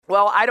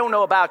Well, I don't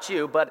know about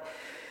you, but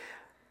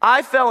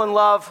I fell in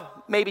love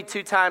maybe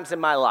 2 times in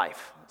my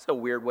life. It's a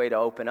weird way to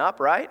open up,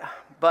 right?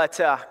 But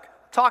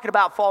talking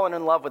about falling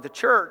in love with the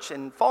church,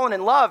 and falling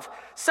in love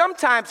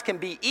sometimes can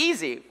be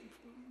easy,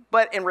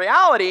 but in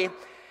reality,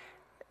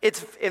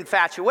 it's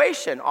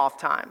infatuation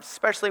oftentimes,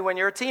 especially when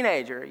you're a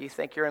teenager. You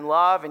think you're in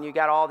love and you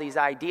got all these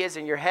ideas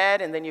in your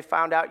head, and then you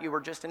found out you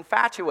were just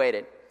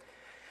infatuated.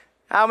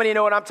 How many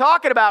know what I'm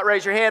talking about?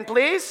 Raise your hand,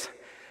 please.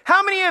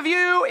 How many of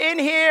you in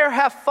here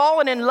have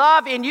fallen in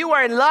love, and you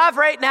are in love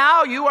right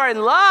now? You are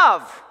in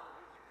love.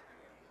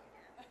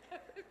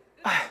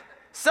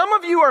 Some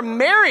of you are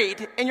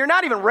married, and you're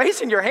not even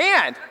raising your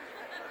hand.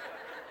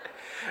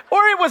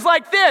 Or it was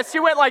like this.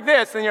 You went like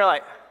this, and you're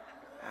like,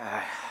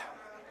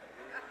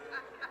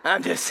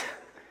 I'm just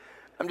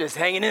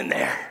hanging in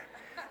there.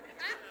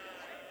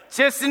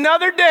 Just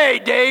another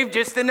day, Dave,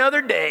 just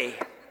another day.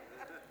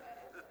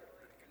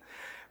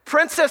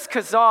 Princess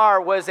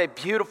Khazar was a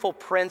beautiful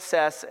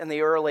princess in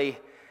the early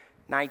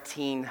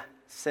 19th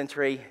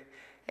century.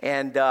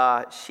 And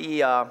it's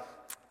an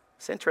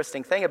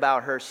interesting thing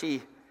about her.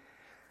 She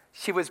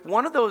was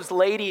one of those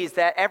ladies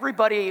that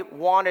everybody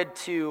wanted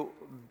to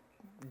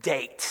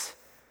date,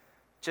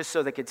 just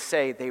so they could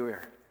say they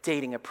were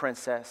dating a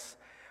princess.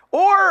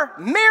 Or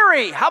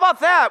marry, how about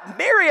that?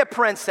 Marry a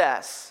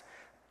princess.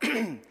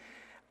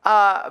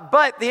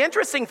 But the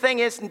interesting thing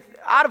is,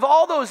 out of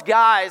all those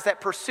guys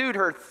that pursued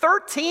her,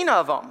 13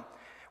 of them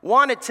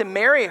wanted to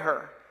marry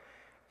her,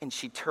 and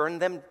she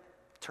turned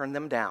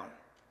them down.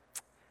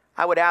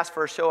 I would ask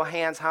for a show of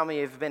hands how many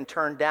have been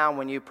turned down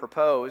when you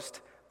proposed,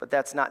 but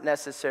that's not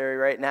necessary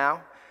right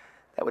now.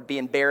 That would be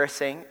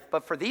embarrassing.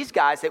 But for these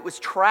guys, it was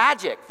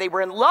tragic. They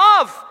were in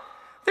love.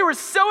 They were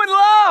so in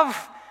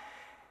love.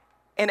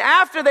 And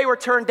after they were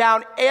turned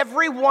down,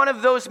 every one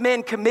of those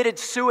men committed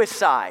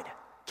suicide.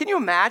 Can you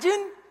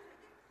imagine?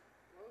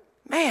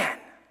 Man,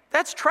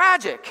 that's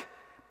tragic.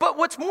 But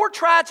what's more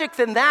tragic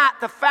than that,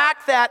 the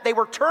fact that they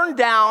were turned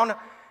down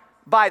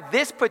by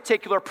this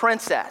particular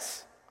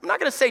princess. I'm not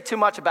going to say too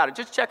much about it.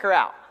 Just check her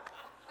out.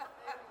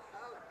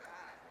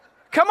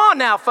 Come on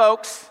now,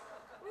 folks.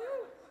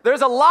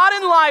 There's a lot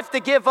in life to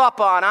give up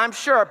on, I'm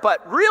sure.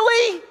 But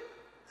really?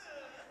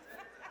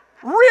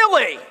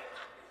 Really?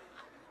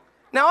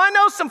 Now, I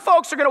know some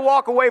folks are going to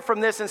walk away from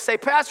this and say,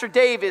 Pastor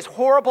Dave is a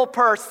horrible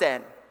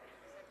person.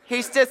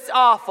 He's just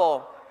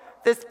awful.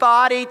 This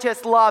body,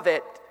 just love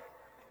it.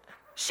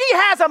 She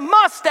has a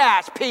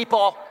mustache,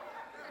 people.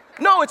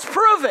 No, it's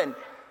proven.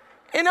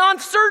 And on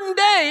certain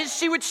days,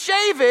 she would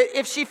shave it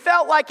if she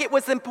felt like it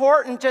was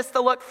important just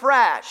to look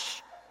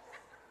fresh.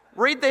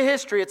 Read the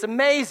history. It's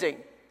amazing.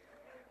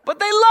 But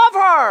they love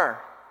her.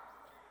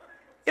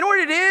 You know what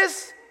it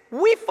is?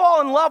 We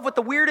fall in love with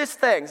the weirdest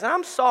things. And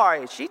I'm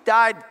sorry. She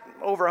died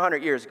over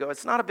 100 years ago.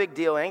 It's not a big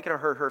deal. It ain't going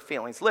to hurt her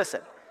feelings.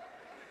 Listen.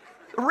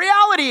 The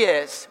reality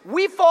is,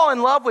 we fall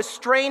in love with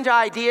strange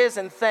ideas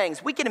and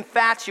things. We get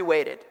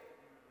infatuated.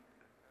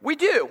 We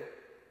do.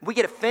 We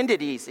get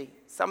offended easy.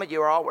 Some of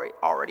you are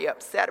already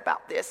upset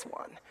about this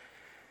one.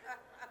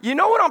 You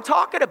know what I'm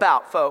talking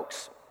about,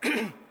 folks.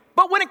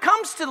 But when it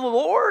comes to the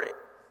Lord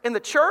and the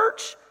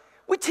church,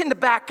 we tend to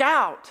back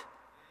out.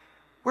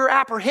 We're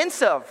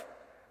apprehensive.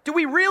 Do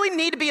we really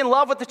need to be in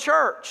love with the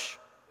church?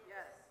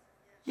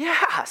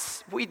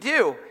 Yes, we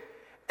do.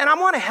 And I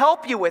want to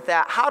help you with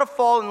that, how to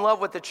fall in love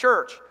with the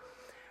church.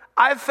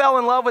 I fell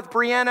in love with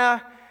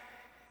Brianna,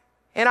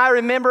 and I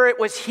remember it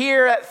was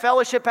here at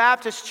Fellowship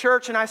Baptist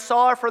Church, and I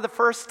saw her for the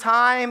first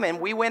time, and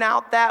we went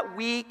out that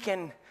week,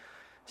 and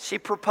she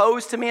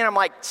proposed to me, and I'm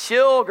like,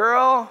 chill,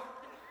 girl.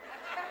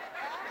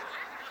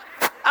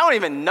 I don't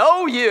even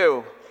know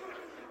you.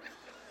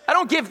 I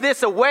don't give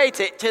this away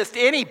to just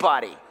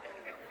anybody.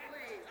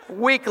 A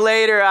week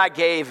later, I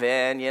gave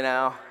in,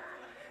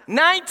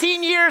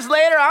 19 years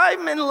later,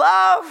 I'm in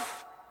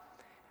love.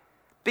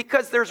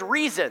 Because there's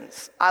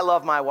reasons I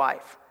love my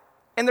wife.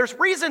 And there's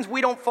reasons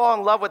we don't fall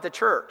in love with the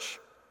church.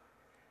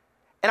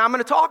 And I'm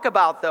going to talk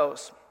about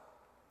those.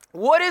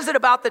 What is it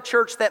about the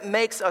church that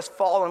makes us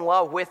fall in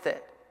love with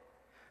it?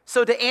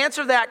 So to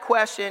answer that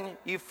question,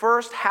 you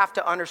first have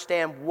to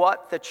understand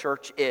what the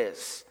church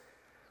is.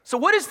 So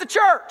what is the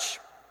church?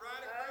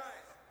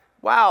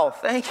 Wow,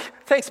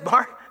 thanks,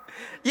 Mark.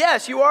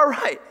 Yes, you are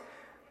right.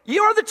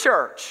 You are the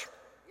church.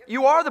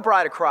 You are the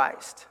bride of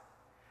Christ.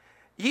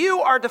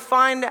 You are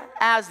defined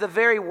as the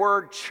very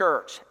word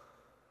church.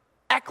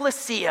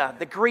 Ecclesia,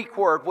 the Greek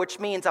word, which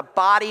means a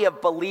body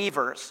of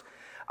believers,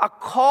 a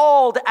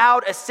called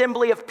out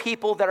assembly of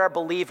people that are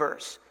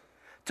believers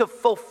to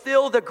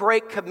fulfill the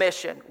Great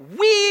Commission.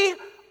 We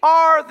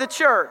are the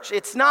church.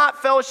 It's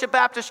not Fellowship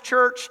Baptist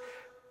Church,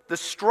 the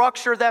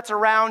structure that's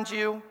around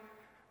you.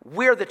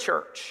 We're the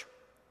church.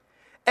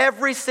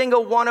 Every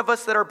single one of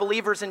us that are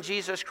believers in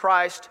Jesus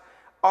Christ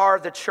are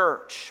the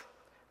church.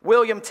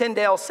 William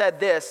Tyndale said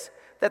this,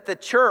 that the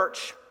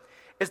church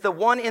is the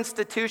one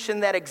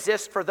institution that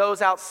exists for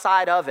those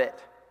outside of it.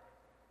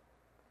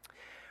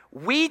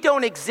 We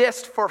don't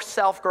exist for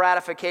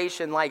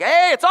self-gratification like,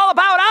 hey, it's all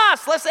about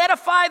us. Let's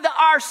edify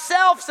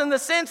ourselves in the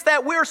sense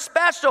that we're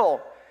special.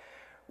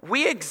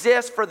 We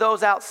exist for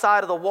those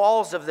outside of the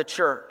walls of the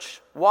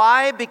church.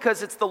 Why?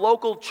 Because it's the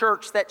local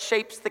church that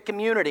shapes the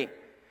community.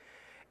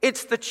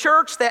 It's the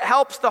church that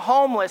helps the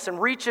homeless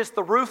and reaches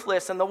the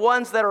ruthless and the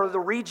ones that are the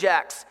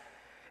rejects.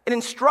 It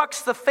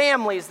instructs the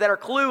families that are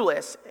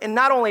clueless. And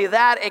not only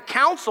that, it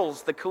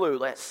counsels the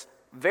clueless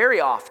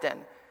very often.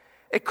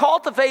 It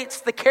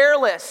cultivates the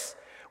careless.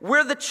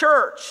 We're the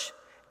church,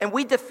 and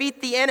we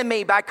defeat the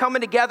enemy by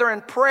coming together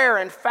in prayer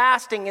and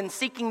fasting and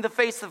seeking the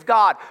face of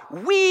God.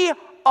 We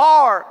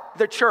are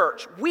the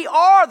church. We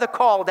are the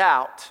called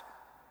out.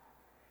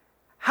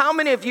 How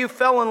many of you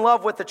fell in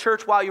love with the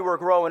church while you were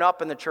growing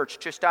up in the church?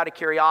 Just out of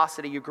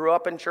curiosity, you grew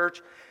up in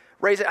church?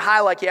 Raise it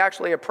high like you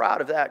actually are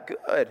proud of that.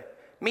 Good.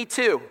 Me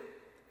too.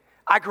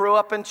 I grew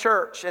up in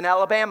church in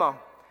Alabama.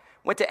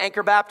 Went to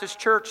Anchor Baptist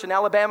Church in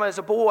Alabama as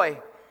a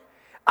boy.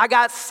 I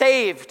got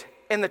saved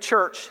in the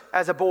church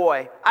as a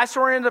boy. I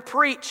started to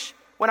preach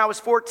when I was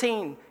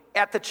 14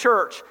 at the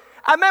church.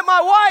 I met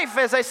my wife,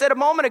 as I said a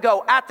moment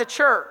ago, at the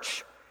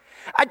church.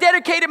 I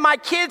dedicated my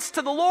kids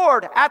to the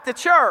Lord at the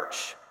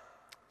church.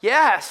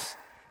 Yes,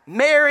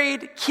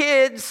 married,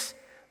 kids,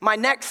 my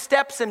next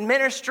steps in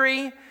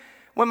ministry.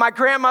 When my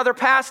grandmother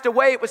passed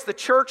away, it was the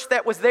church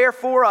that was there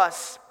for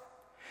us.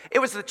 It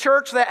was the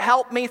church that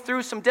helped me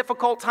through some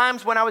difficult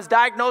times when I was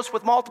diagnosed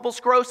with multiple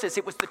sclerosis.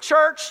 It was the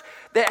church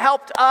that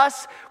helped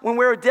us when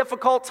we were in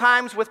difficult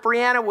times with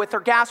Brianna with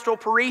her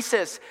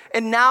gastroparesis.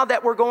 And now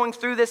that we're going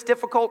through this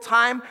difficult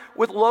time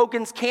with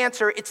Logan's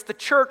cancer, it's the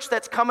church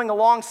that's coming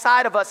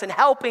alongside of us and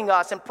helping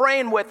us and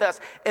praying with us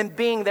and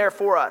being there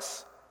for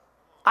us.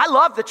 I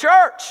love the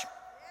church.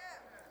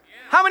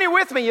 How many are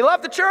with me? You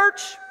love the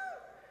church?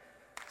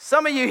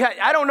 Some of you,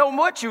 I don't know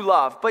what you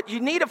love, but you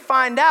need to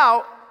find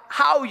out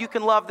how you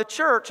can love the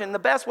church, and the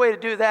best way to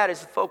do that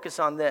is to focus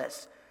on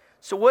this.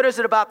 So what is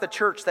it about the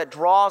church that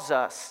draws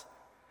us?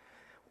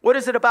 What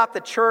is it about the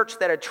church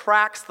that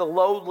attracts the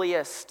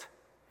lowliest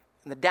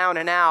and the down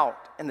and out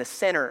and the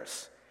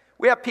sinners?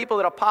 We have people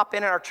that'll pop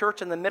in our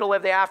church in the middle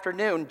of the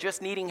afternoon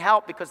just needing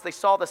help because they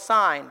saw the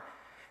sign,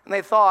 and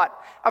they thought,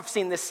 I've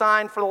seen this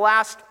sign for the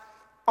last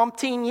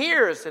umpteen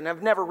years, and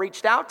I've never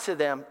reached out to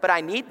them, but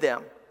I need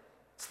them.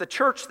 It's the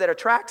church that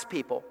attracts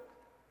people.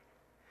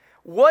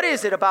 What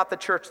is it about the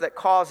church that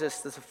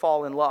causes us to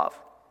fall in love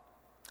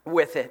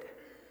with it?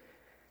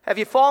 Have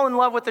you fallen in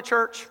love with the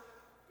church?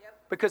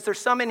 Yep. Because there's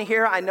some in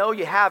here, I know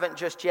you haven't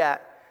just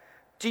yet.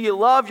 Do you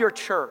love your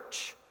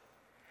church?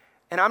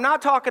 And I'm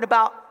not talking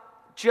about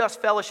just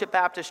Fellowship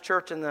Baptist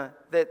Church and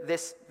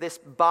this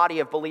body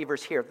of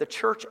believers here, the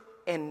church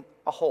in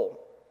a whole.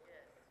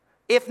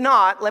 If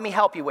not, let me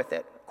help you with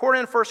it.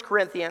 According to 1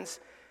 Corinthians,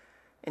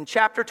 in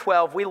chapter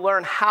 12, we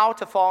learn how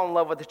to fall in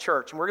love with the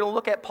church. And we're going to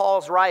look at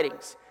Paul's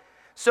writings.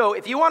 So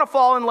if you want to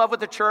fall in love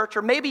with the church,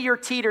 or maybe you're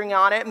teetering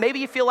on it, maybe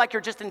you feel like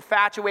you're just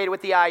infatuated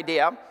with the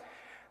idea,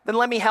 then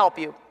let me help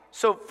you.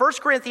 So 1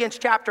 Corinthians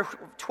chapter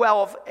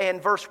 12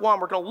 and verse 1,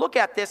 we're going to look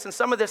at this, and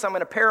some of this I'm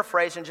going to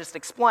paraphrase and just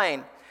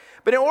explain.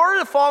 But in order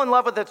to fall in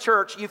love with the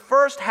church, you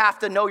first have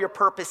to know your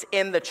purpose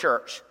in the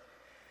church.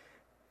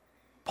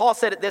 Paul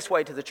said it this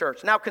way to the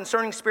church. Now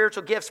concerning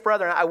spiritual gifts,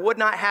 brethren, I would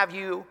not have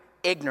you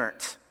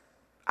ignorant.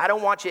 I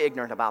don't want you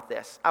ignorant about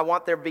this. I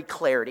want there to be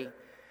clarity.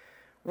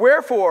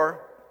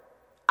 Wherefore,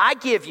 I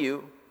give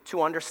you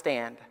to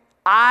understand.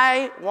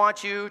 I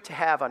want you to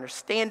have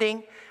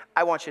understanding.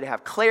 I want you to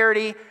have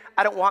clarity.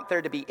 I don't want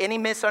there to be any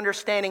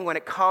misunderstanding when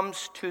it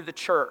comes to the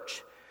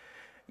church.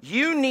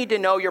 You need to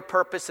know your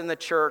purpose in the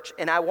church,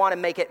 and I want to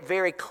make it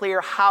very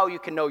clear how you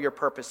can know your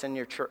purpose in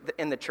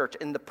the church.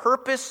 And the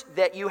purpose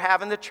that you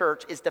have in the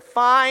church is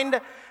defined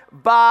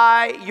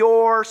by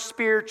your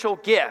spiritual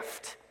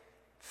gift.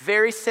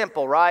 Very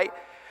simple, right?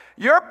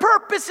 Your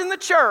purpose in the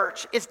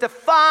church is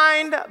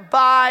defined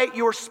by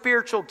your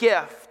spiritual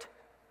gift.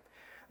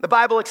 The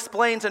Bible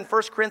explains in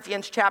 1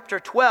 Corinthians chapter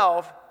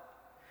 12,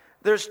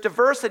 there's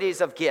diversities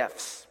of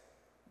gifts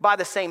by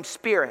the same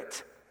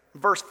Spirit.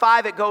 Verse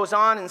 5, it goes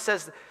on and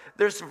says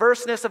there's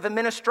diverseness of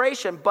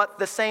administration, but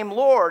the same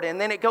Lord. And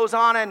then it goes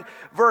on in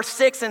verse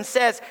 6 and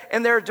says,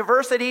 and there are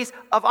diversities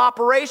of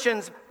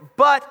operations,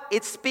 but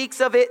it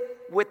speaks of it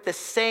with the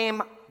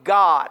same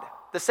God.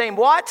 The same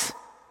what?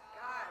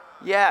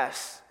 God.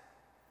 Yes.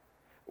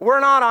 We're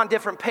not on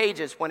different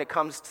pages when it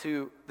comes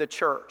to the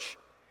church.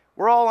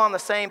 We're all on the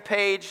same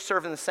page,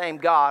 serving the same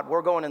God.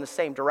 We're going in the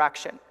same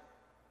direction.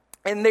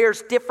 And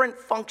there's different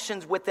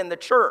functions within the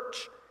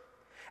church.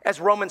 As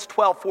Romans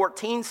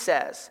 12:14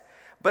 says,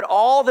 but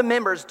all the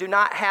members do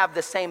not have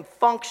the same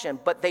function,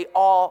 but they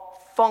all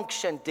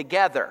function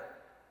together.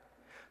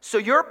 So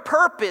your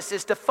purpose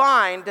is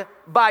defined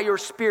by your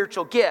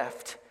spiritual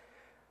gift.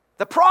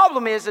 The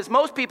problem is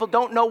most people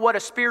don't know what a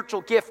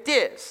spiritual gift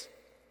is.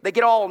 They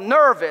get all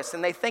nervous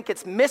and they think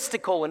it's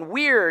mystical and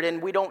weird,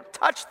 and we don't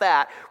touch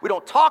that. We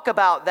don't talk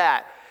about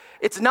that.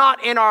 It's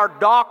not in our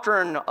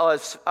doctrine,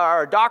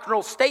 our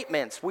doctrinal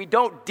statements. We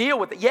don't deal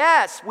with it.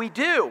 Yes, we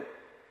do.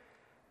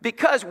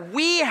 Because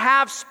we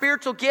have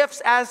spiritual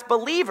gifts as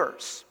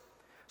believers.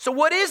 So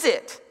what is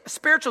it? A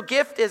spiritual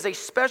gift is a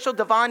special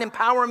divine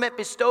empowerment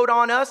bestowed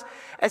on us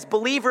as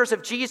believers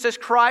of Jesus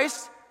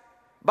Christ.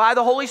 by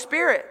the Holy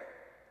Spirit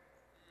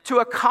to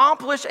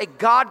accomplish a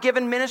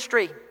God-given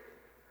ministry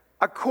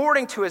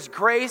according to his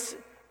grace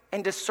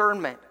and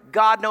discernment.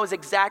 God knows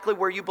exactly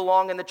where you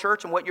belong in the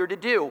church and what you're to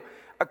do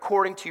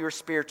according to your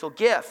spiritual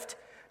gift.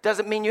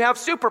 Doesn't mean you have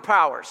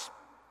superpowers.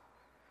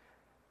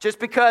 Just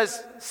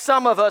because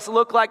some of us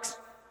look like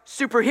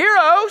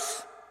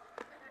superheroes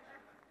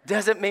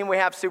doesn't mean we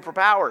have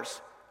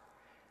superpowers.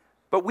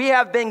 But we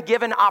have been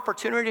given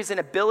opportunities and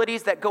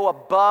abilities that go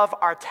above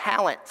our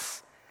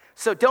talents.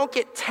 So don't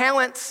get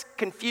talents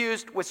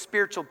confused with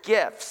spiritual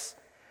gifts.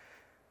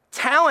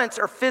 Talents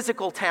are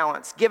physical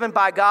talents given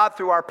by God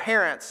through our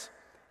parents,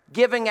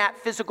 giving at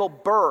physical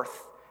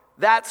birth.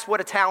 That's what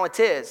a talent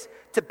is,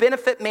 to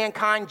benefit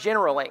mankind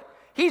generally.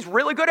 He's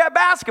really good at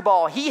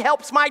basketball. He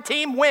helps my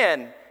team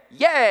win.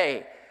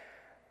 Yay.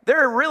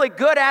 They're really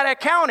good at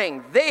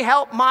accounting. They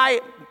help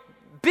my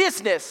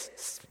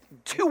business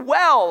do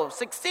well,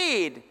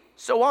 succeed,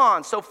 so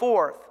on, so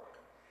forth.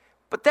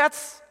 But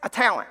that's a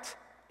talent,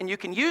 and you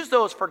can use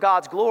those for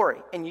God's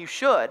glory, and you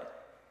should.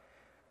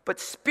 But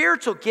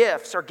spiritual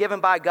gifts are given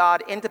by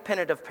God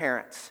independent of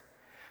parents.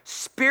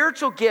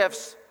 Spiritual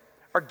gifts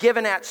are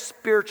given at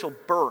spiritual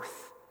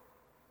birth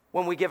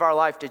when we give our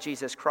life to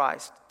Jesus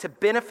Christ, to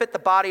benefit the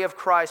body of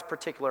Christ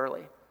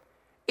particularly.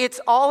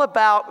 It's all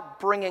about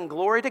bringing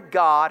glory to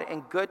God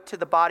and good to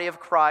the body of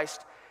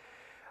Christ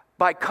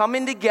by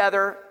coming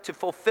together to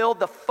fulfill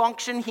the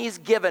function he's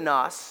given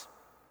us,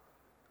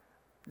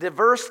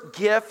 diverse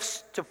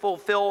gifts to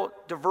fulfill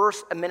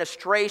diverse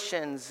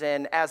administrations,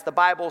 and as the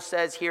Bible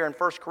says here in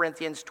 1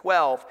 Corinthians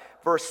 12,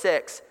 verse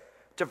 6,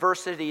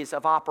 diversities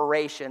of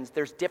operations.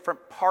 There's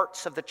different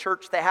parts of the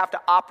church that have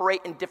to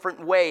operate in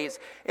different ways,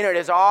 and it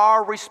is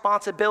our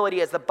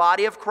responsibility as the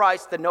body of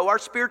Christ to know our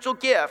spiritual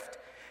gift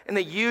and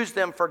to use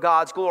them for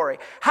God's glory.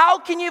 How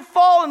can you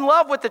fall in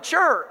love with the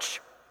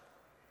church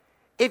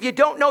if you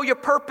don't know your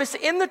purpose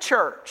in the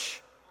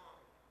church?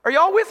 Are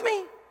y'all with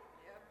me?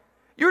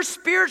 Your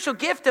spiritual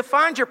gift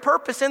defines your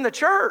purpose in the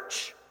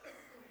church.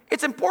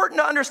 It's important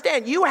to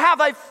understand you have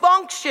a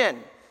function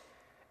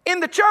in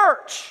the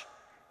church,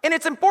 and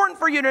it's important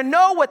for you to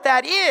know what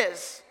that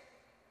is.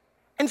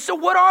 And so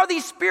what are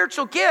these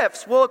spiritual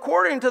gifts? Well,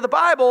 according to the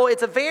Bible,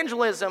 it's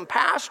evangelism,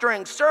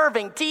 pastoring,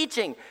 serving,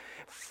 teaching.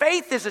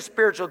 Faith is a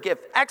spiritual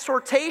gift.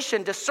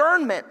 Exhortation,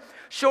 discernment,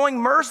 showing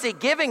mercy,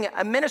 giving,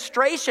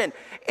 administration.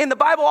 And the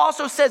Bible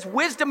also says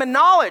wisdom and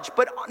knowledge,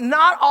 but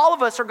not all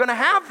of us are going to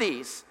have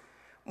these.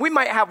 We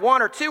might have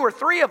one or two or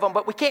three of them,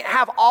 but we can't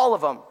have all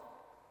of them.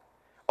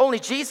 Only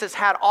Jesus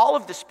had all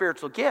of the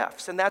spiritual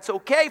gifts, and that's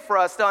okay for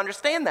us to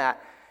understand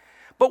that.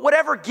 But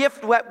whatever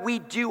gift that we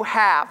do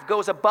have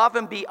goes above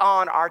and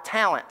beyond our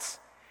talents,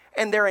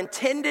 and they're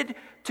intended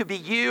to be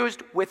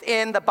used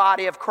within the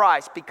body of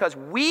Christ because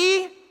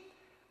we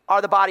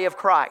are the body of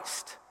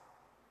Christ.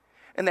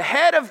 And the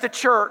head of the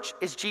church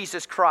is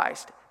Jesus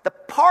Christ. The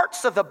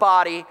parts of the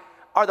body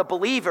are the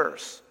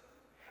believers.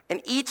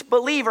 And each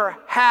believer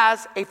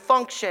has a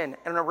function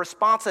and a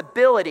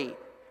responsibility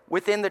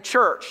within the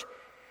church.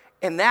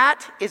 And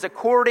that is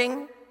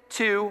according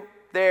to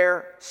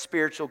their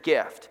spiritual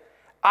gift.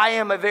 I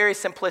am a very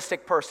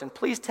simplistic person.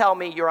 Please tell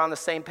me you're on the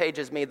same page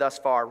as me thus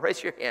far.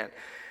 Raise your hand.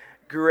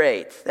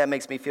 Great. That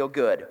makes me feel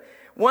good.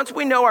 Once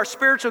we know our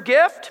spiritual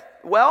gift,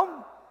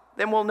 well,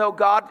 then we'll know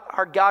God,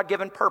 our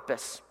God-given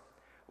purpose.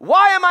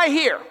 Why am I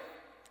here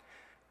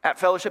at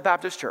Fellowship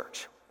Baptist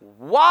Church?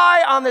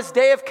 Why on this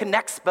day of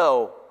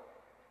Connexpo?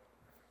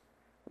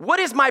 What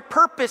is my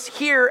purpose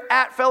here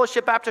at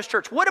Fellowship Baptist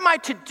Church? What am I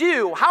to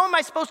do? How am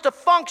I supposed to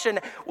function?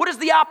 What is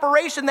the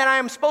operation that I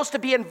am supposed to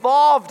be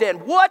involved in?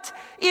 What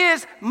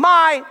is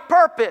my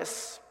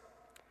purpose?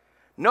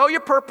 Know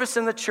your purpose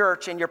in the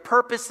church, and your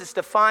purpose is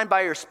defined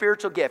by your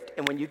spiritual gift.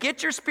 And when you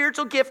get your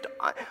spiritual gift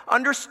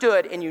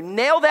understood and you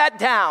nail that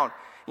down,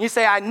 and you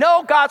say, I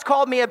know God's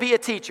called me to be a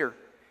teacher,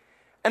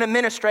 an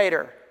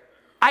administrator.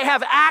 I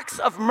have acts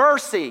of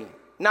mercy.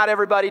 Not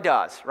everybody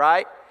does,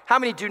 right? How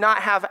many do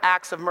not have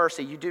acts of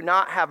mercy? You do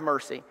not have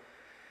mercy.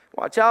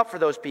 Watch out for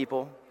those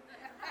people.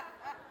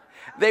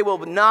 They will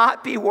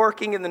not be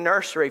working in the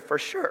nursery for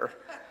sure.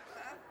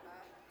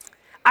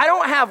 I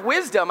don't have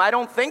wisdom. I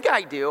don't think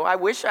I do. I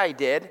wish I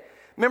did.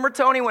 Remember,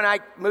 Tony, when I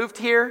moved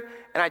here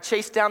and I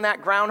chased down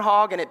that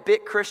groundhog and it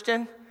bit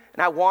Christian?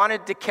 And I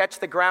wanted to catch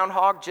the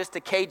groundhog just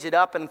to cage it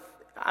up. And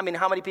I mean,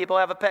 how many people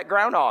have a pet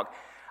groundhog?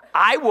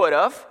 I would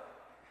have,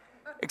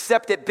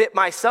 except it bit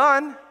my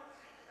son.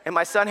 And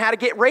my son had to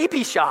get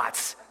rabies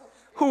shots.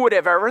 Who would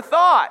have ever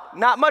thought?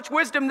 Not much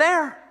wisdom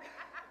there.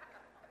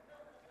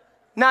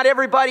 Not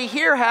everybody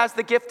here has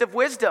the gift of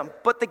wisdom,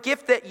 but the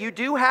gift that you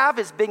do have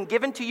has been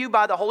given to you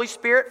by the Holy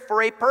Spirit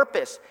for a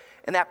purpose.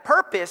 And that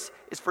purpose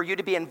is for you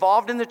to be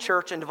involved in the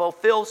church and to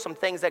fulfill some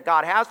things that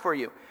God has for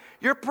you.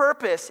 Your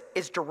purpose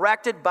is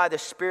directed by the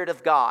Spirit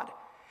of God.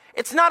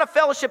 It's not a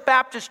Fellowship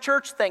Baptist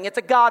Church thing, it's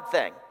a God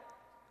thing.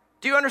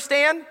 Do you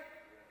understand?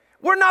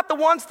 We're not the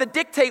ones that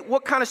dictate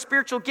what kind of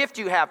spiritual gift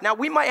you have. Now,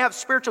 we might have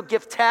spiritual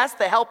gift tests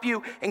that help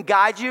you and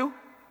guide you.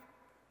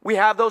 We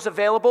have those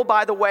available,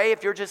 by the way,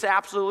 if you're just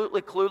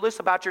absolutely clueless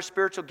about your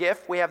spiritual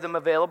gift. We have them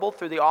available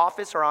through the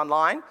office or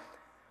online.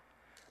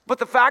 But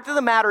the fact of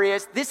the matter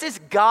is, this is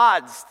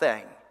God's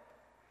thing.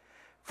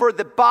 For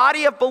the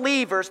body of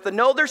believers to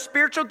know their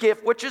spiritual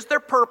gift, which is their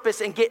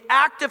purpose, and get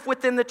active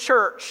within the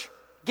church.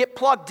 Get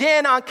plugged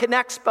in on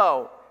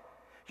Connexpo.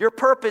 Your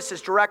purpose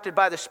is directed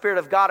by the Spirit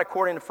of God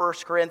according to 1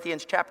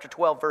 Corinthians chapter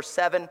 12, verse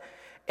 7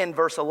 and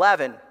verse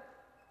 11.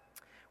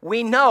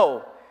 We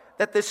know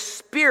that the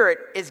Spirit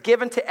is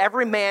given to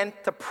every man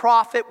to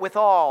profit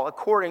withal,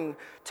 according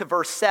to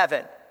verse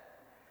 7.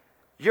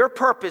 Your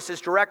purpose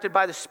is directed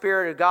by the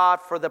Spirit of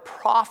God for the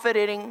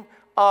profiting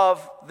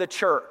of the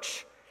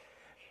church.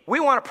 We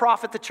want to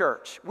profit the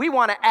church. We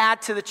want to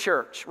add to the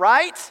church,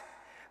 right?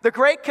 The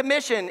Great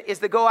Commission is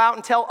to go out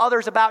and tell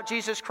others about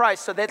Jesus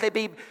Christ so that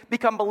they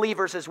become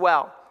believers as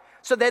well,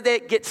 so that they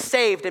get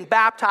saved and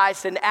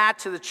baptized and add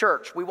to the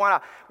church. We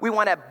want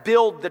to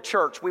build the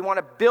church. We want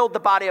to build the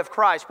body of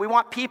Christ. We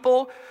want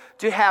people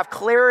to have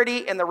clarity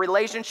in the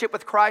relationship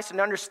with Christ and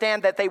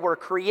understand that they were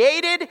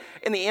created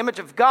in the image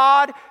of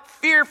God,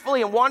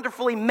 fearfully and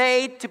wonderfully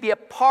made to be a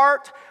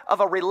part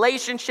of a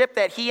relationship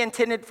that He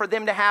intended for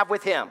them to have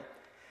with Him.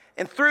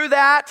 And through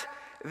that,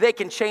 they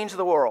can change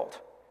the world.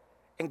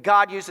 And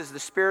God uses the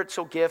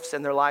spiritual gifts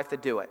in their life to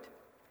do it.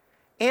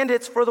 And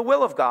it's for the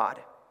will of God.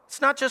 It's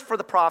not just for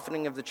the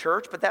profiting of the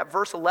church, but that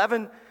verse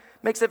 11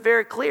 makes it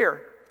very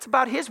clear. It's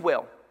about His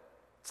will.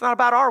 It's not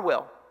about our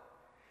will.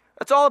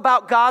 It's all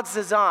about God's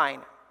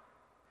design.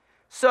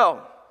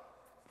 So,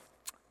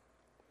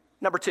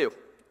 number 2.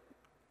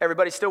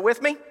 Everybody still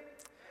with me?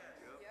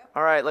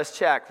 All right, let's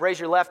check. Raise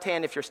your left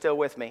hand if you're still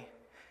with me.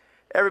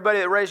 Everybody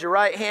that raised your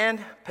right hand,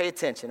 pay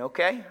attention,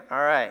 okay? All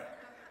right.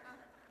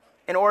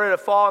 In order to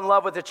fall in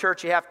love with the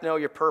church, you have to know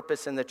your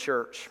purpose in the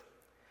church.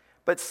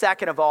 But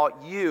second of all,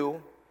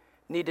 you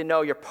need to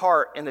know your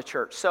part in the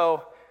church.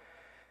 So,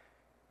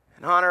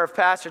 in honor of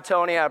Pastor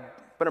Tony, I'm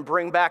going to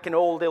bring back an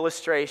old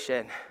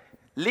illustration.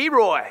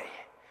 Leroy.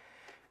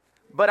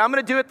 But I'm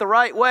going to do it the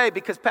right way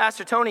because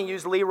Pastor Tony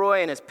used Leroy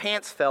and his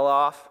pants fell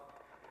off.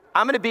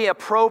 I'm going to be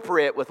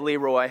appropriate with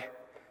Leroy.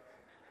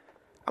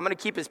 I'm going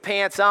to keep his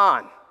pants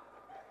on.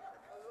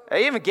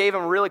 I even gave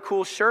him a really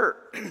cool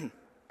shirt.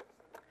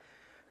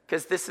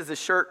 Because this is a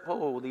shirt.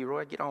 Whoa,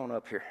 Leroy, get on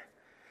up here.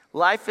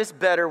 Life is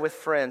better with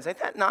friends. Ain't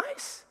that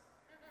nice?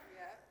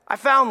 Yeah. I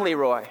found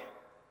Leroy. He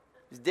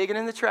was digging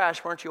in the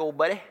trash, weren't you, old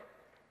buddy?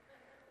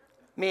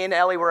 Me and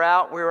Ellie were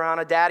out. We were on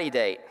a daddy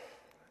date.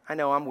 I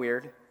know, I'm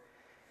weird.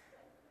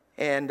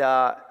 And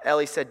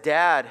Ellie said,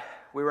 Dad,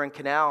 we were in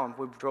Canal and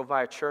we drove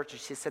by a church.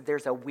 And she said,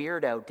 there's a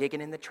weirdo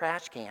digging in the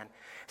trash can.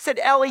 I said,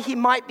 Ellie, he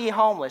might be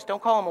homeless.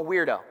 Don't call him a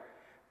weirdo.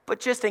 But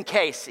just in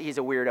case he's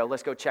a weirdo,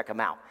 let's go check him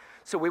out.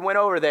 So we went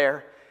over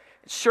there.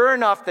 Sure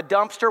enough, the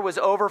dumpster was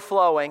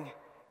overflowing,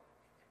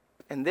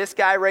 and this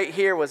guy right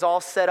here was all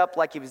set up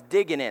like he was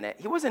digging in it.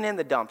 He wasn't in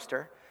the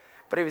dumpster,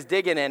 but he was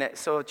digging in it,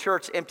 so the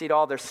church emptied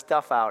all their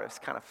stuff out. It was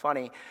kind of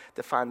funny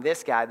to find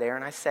this guy there,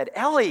 and I said,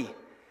 Ellie,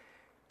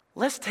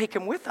 let's take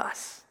him with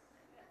us.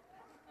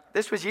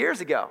 This was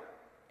years ago,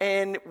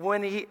 and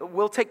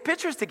we'll take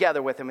pictures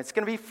together with him. It's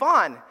going to be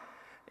fun.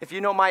 If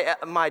you know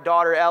my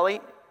daughter, Ellie,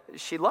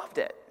 she loved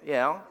it, you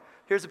know.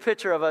 Here's a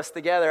picture of us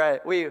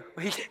together. We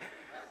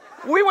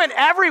went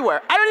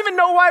everywhere. I don't even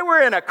know why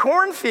we're in a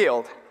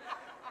cornfield.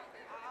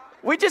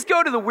 We just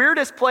go to the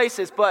weirdest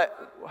places,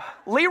 but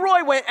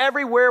Leroy went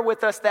everywhere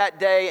with us that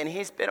day, and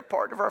he's been a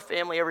part of our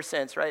family ever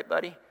since, right,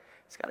 buddy?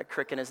 He's got a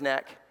crick in his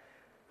neck.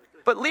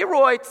 But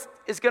Leroy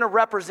is going to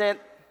represent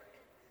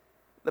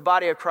the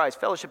body of Christ,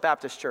 Fellowship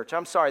Baptist Church.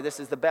 I'm sorry, this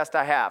is the best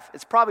I have.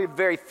 It's probably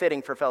very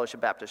fitting for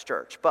Fellowship Baptist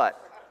Church, but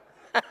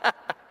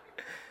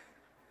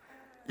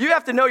you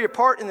have to know your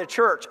part in the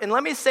church. And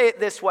let me say it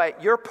this way.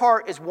 Your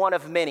part is one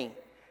of many.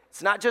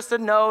 It's not just a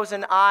nose,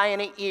 an eye,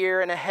 and an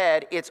ear, and a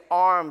head. It's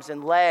arms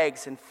and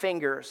legs and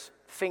fingers,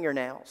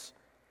 fingernails.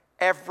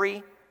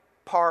 Every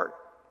part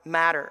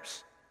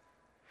matters.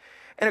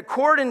 And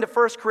according to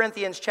 1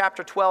 Corinthians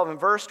chapter 12 and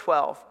verse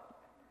 12,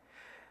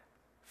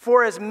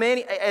 for as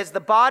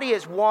the body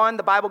is one,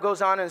 the Bible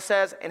goes on and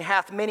says, and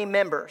hath many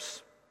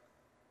members.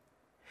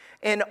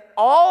 And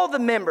all the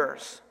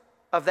members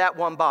of that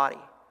one body,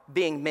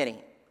 being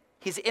many.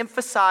 He's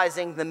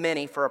emphasizing the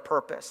many for a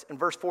purpose. In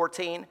verse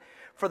 14,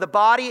 for the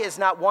body is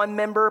not one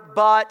member,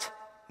 but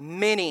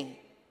many.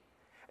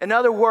 In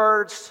other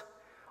words,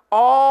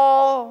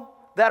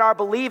 all that are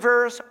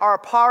believers are a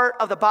part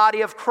of the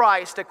body of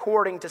Christ,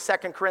 according to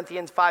 2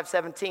 Corinthians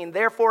 5:17.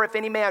 Therefore, if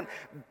any man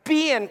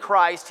be in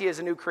Christ, he is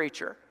a new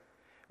creature.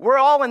 We're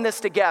all in this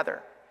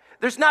together.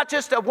 There's not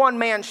just a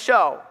one-man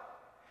show.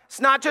 It's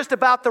not just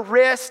about the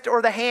wrist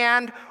or the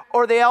hand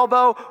or the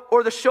elbow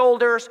or the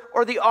shoulders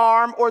or the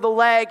arm or the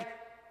leg.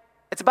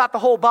 It's about the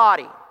whole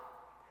body.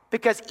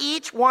 Because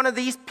each one of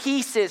these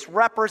pieces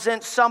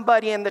represents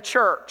somebody in the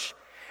church.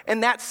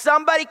 And that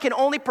somebody can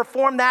only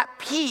perform that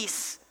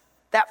piece,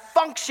 that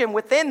function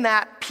within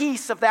that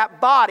piece of that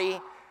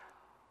body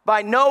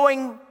by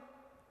knowing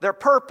their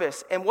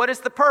purpose. And what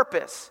is the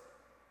purpose?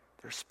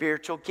 Their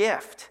spiritual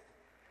gift.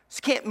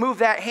 You can't move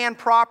that hand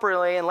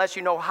properly unless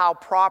you know how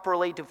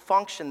properly to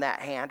function that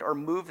hand or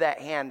move that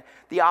hand,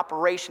 the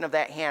operation of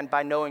that hand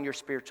by knowing your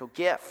spiritual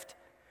gift.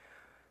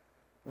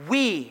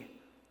 We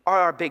are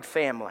our big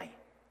family.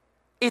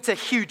 It's a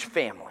huge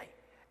family.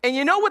 And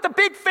you know, with a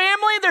big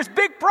family, there's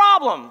big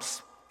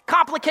problems,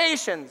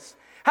 complications.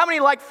 How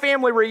many like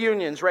family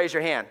reunions? Raise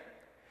your hand.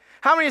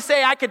 How many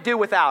say I could do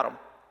without them?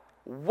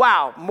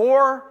 Wow,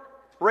 more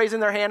raising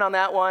their hand on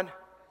that one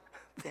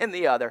than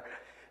the other.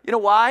 You know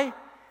why?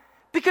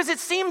 Because it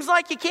seems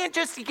like you can't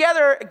just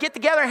get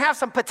together and have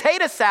some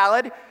potato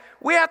salad.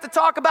 We have to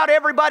talk about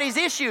everybody's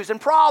issues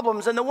and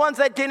problems and the ones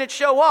that didn't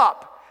show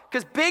up.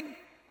 Because big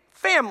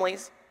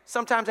families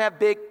sometimes have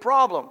big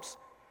problems.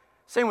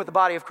 Same with the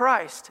body of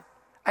Christ.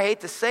 I hate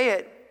to say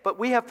it, but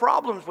we have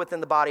problems within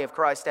the body of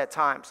Christ at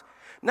times.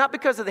 Not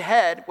because of the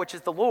head, which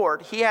is the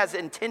Lord. He has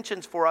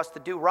intentions for us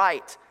to do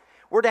right.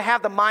 We're to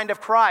have the mind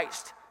of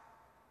Christ.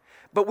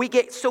 But we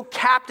get so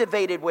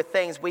captivated with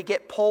things, we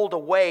get pulled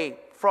away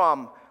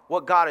from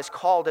what God has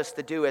called us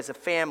to do as a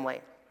family.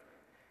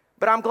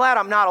 But I'm glad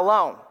I'm not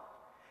alone.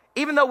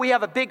 Even though we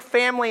have a big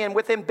family, and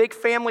within big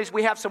families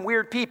we have some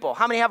weird people.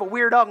 How many have a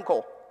weird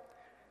uncle?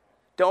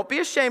 Don't be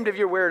ashamed of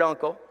your weird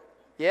uncle.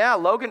 Yeah,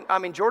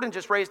 Jordan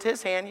just raised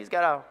his hand.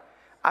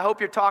 I hope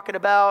you're talking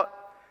about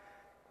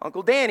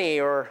Uncle Danny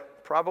or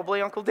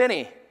probably Uncle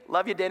Denny.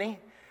 Love you, Denny.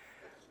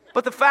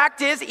 But the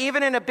fact is,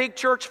 even in a big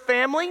church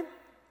family,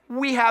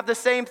 we have the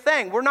same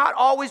thing. We're not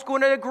always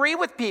going to agree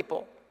with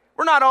people.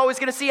 We're not always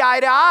going to see eye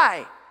to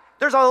eye.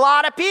 There's a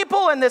lot of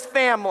people in this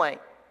family.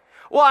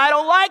 Well, I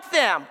don't like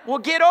them. Well,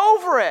 get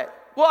over it.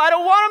 Well, I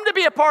don't want them to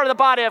be a part of the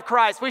body of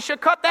Christ. We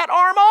should cut that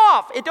arm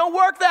off. It don't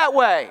work that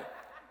way.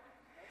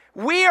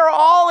 We are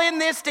all in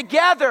this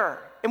together,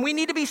 and we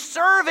need to be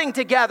serving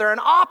together and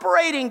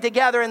operating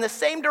together in the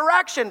same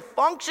direction,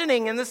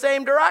 functioning in the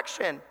same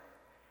direction.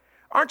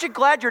 Aren't you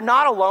glad you're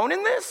not alone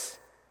in this?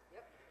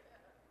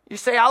 You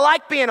say, I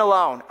like being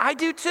alone. I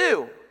do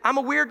too. I'm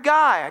a weird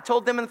guy. I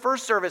told them in the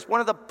first service,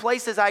 one of the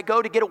places I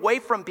go to get away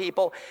from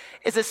people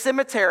is a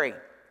cemetery.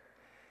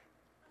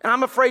 And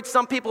I'm afraid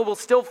some people will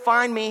still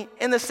find me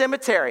in the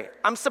cemetery.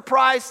 I'm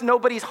surprised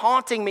nobody's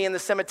haunting me in the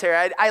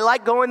cemetery. I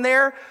like going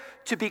there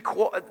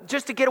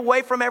just to get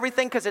away from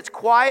everything because it's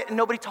quiet and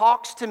nobody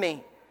talks to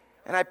me.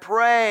 And I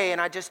pray and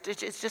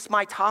it's just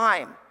my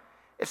time.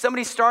 If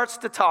somebody starts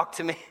to talk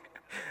to me,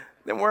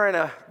 then we're in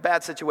a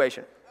bad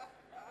situation.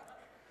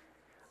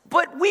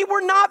 But we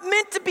were not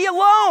meant to be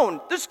alone.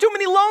 There's too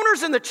many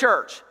loners in the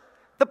church.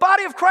 The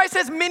body of Christ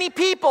has many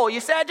people. You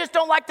say, I just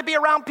don't like to be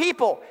around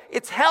people.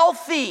 It's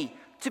healthy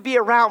to be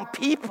around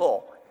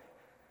people,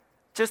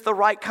 just the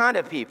right kind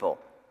of people.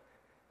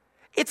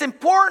 It's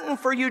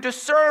important for you to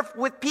serve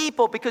with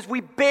people because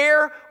we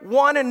bear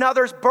one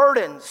another's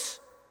burdens.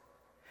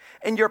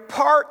 And your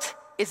part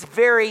is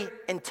very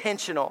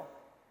intentional.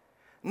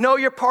 Know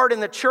your part in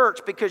the church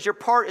because your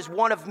part is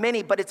one of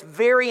many, but it's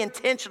very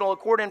intentional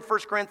according to 1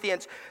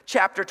 Corinthians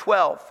chapter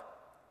 12.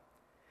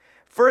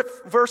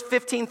 Verse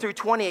 15 through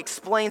 20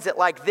 explains it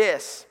like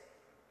this.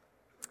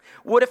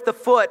 What if the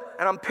foot,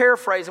 and I'm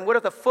paraphrasing, what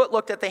if the foot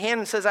looked at the hand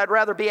and says, I'd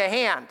rather be a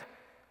hand?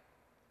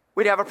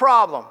 We'd have a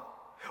problem.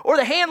 Or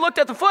the hand looked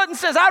at the foot and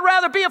says, I'd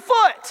rather be a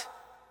foot.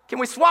 Can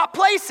we swap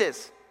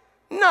places?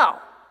 No,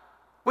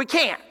 we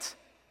can't.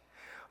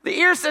 The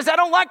ear says, I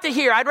don't like to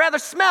hear. I'd rather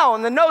smell.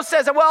 And the nose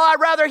says, well,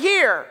 I'd rather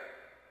hear.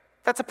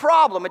 That's a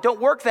problem. It don't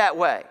work that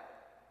way.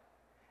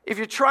 If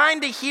you're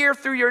trying to hear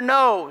through your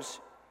nose,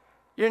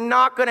 you're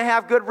not going to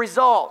have good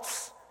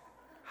results.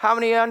 How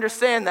many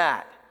understand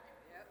that?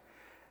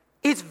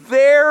 It's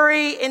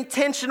very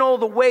intentional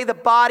the way the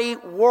body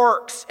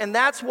works. And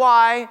that's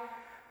why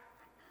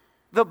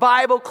the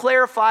Bible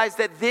clarifies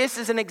that this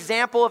is an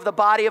example of the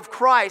body of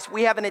Christ.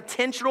 We have an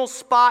intentional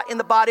spot in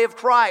the body of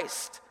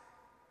Christ.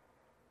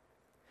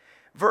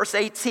 Verse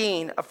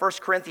 18 of 1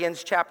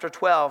 Corinthians chapter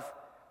 12.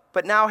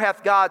 But now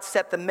hath God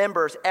set the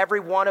members, every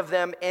one of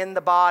them in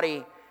the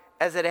body,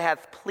 as it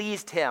hath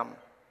pleased him.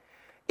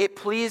 It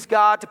pleased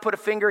God to put a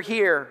finger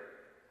here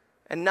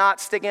and not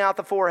sticking out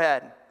the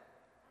forehead.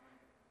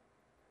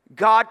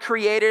 God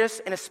created us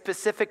in a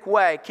specific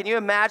way. Can you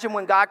imagine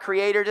when God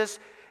created us,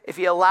 if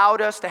he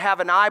allowed us to have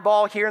an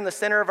eyeball here in the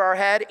center of our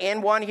head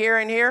and one here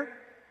and here?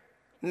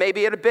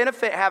 Maybe it'd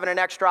benefit having an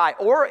extra eye.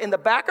 Or in the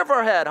back of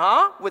our head,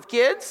 with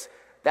kids?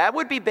 That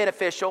would be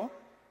beneficial.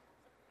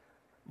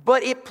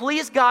 But it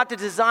pleased God to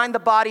design the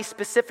body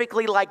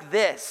specifically like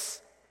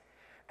this.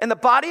 And the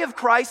body of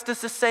Christ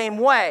is the same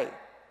way.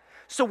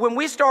 So when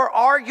we start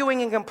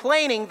arguing and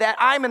complaining that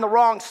I'm in the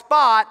wrong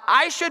spot,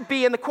 I should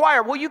be in the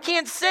choir. Well, you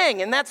can't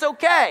sing, and that's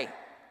okay.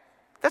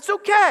 That's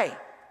okay.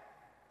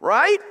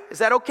 Right? Is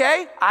that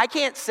okay? I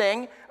can't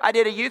sing. I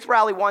did a youth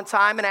rally one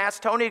time and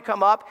asked Tony to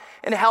come up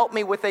and help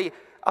me with a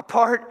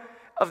part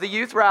of the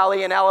youth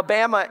rally in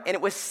Alabama, and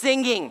it was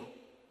singing.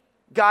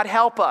 God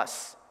help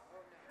us.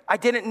 I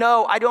didn't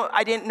know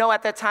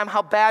at that time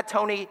how bad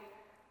Tony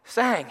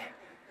sang.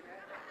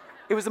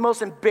 It was the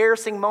most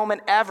embarrassing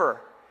moment ever.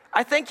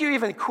 I think you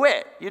even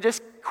quit. You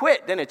just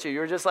quit, didn't you?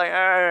 You were just like,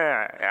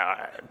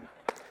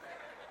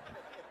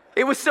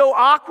 It was so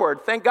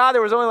awkward. Thank God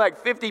there was only like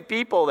 50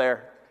 people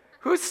there.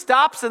 Who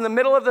stops in the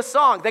middle of the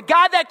song? The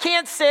guy that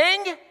can't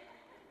sing?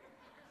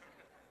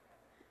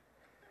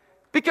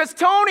 Because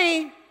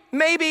Tony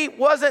maybe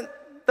wasn't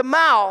the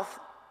mouth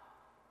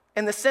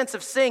in the sense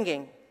of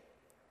singing.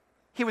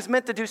 He was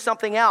meant to do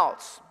something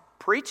else.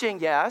 Preaching,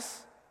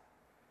 yes.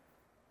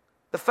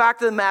 The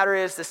fact of the matter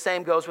is the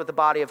same goes with the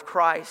body of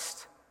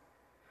Christ.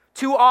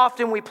 Too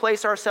often we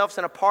place ourselves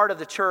in a part of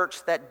the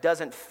church that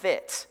doesn't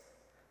fit.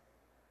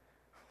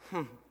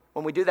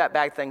 When we do that,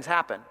 bad things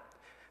happen.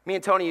 Me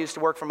and Tony used to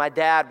work for my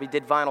dad. We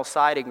did vinyl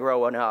siding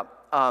growing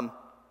up.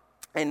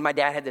 And my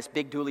dad had this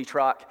big dually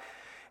truck.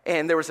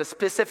 And there was a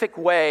specific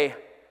way.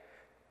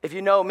 If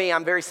you know me,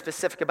 I'm very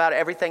specific about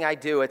everything I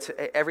do.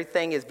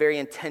 Everything is very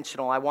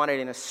intentional. I want it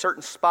in a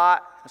certain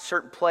spot, a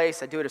certain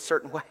place. I do it a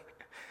certain way.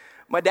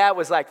 My dad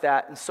was like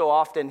that, and so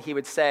often he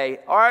would say,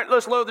 all right,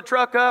 let's load the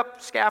truck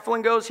up.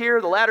 Scaffolding goes here,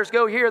 the ladders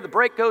go here, the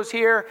brake goes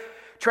here,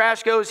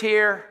 trash goes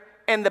here,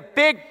 and the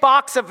big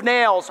box of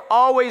nails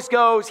always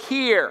goes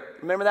here.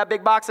 Remember that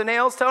big box of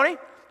nails, Tony?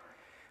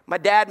 My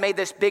dad made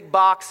this big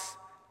box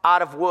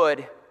out of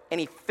wood, and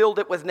he filled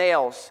it with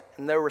nails,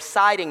 and they were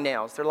siding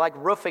nails. They're like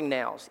roofing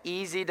nails,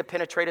 easy to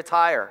penetrate a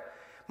tire.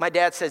 My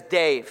dad says,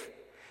 Dave,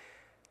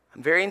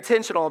 I'm very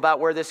intentional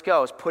about where this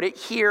goes. Put it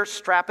here,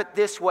 strap it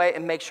this way,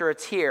 and make sure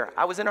it's here.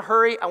 I was in a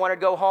hurry. I wanted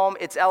to go home.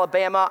 It's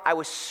Alabama. I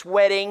was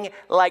sweating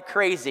like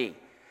crazy.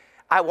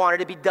 I wanted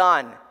to be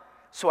done.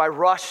 So I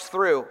rushed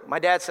through. My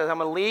dad says, I'm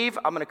going to leave.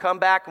 I'm going to come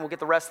back, and we'll get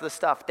the rest of the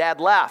stuff.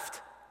 Dad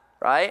left,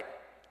 right?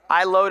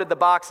 I loaded the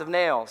box of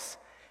nails.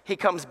 He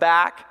comes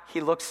back.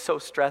 He looks so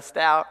stressed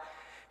out.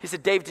 He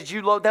said, Dave, did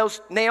you load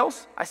those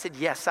nails? I said,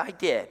 yes, I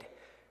did.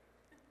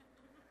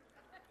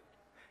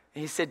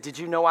 And he said, did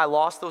you know I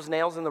lost those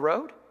nails in the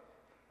road?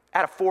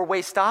 At a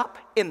 4-way stop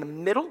in the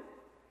middle?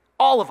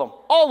 All of them,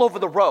 all over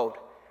the road.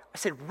 I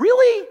said,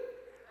 really?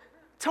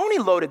 Tony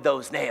loaded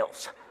those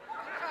nails.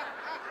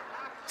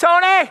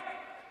 Tony!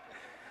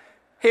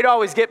 He'd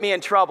always get me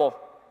in trouble.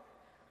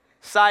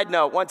 Side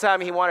note, one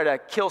time he wanted to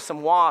kill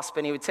some wasp,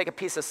 and he would take a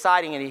piece of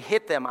siding and he'd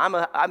hit them.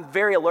 I'm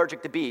very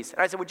allergic to bees.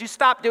 And I said, would you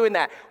stop doing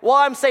that?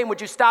 While I'm saying,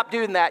 would you stop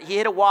doing that? He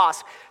hit a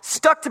wasp,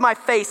 stuck to my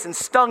face and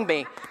stung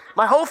me.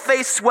 My whole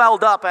face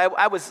swelled up.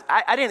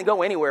 I didn't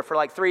go anywhere for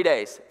like 3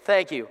 days.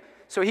 Thank you.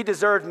 So he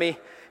deserved me.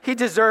 He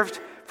deserved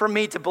for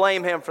me to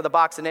blame him for the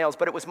box of nails,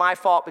 but it was my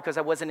fault because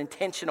I wasn't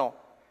intentional.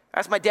 I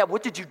asked my dad,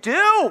 what did you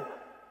do?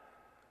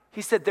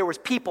 He said there was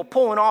people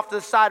pulling off to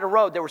the side of the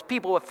road. There was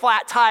people with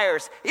flat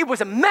tires. It was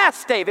a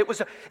mess, Dave. It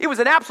was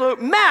an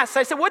absolute mess.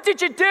 I said, what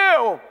did you do?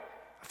 I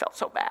felt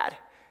so bad.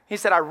 He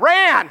said, I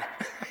ran.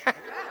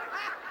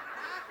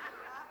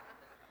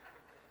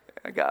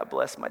 God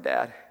bless my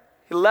dad.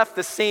 He left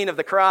the scene of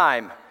the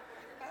crime.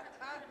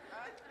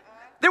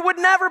 There would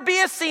never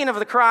be a scene of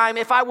the crime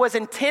if I was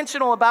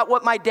intentional about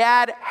what my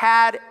dad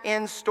had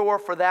in store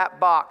for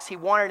that box. He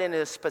wanted it in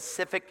a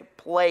specific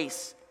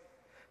place.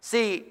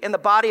 See, in the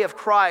body of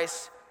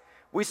Christ,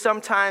 we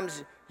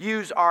sometimes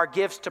use our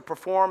gifts to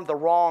perform the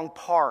wrong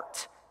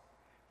part.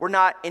 We're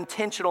not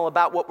intentional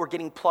about what we're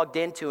getting plugged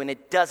into, and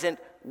it doesn't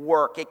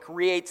work. It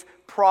creates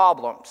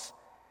problems.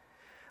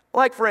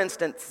 Like, for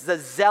instance, the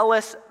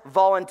zealous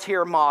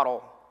volunteer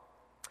model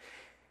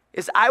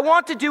is I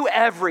want to do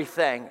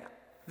everything.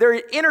 They're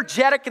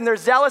energetic and they're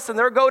zealous, and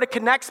they're going to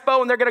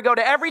Connexpo, and they're going to go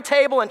to every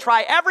table and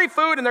try every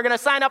food, and they're going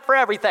to sign up for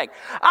everything.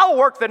 I'll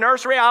work the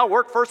nursery. I'll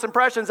work first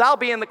impressions. I'll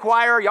be in the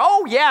choir.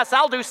 Oh, yes,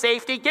 I'll do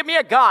safety. Give me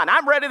a gun.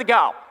 I'm ready to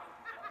go.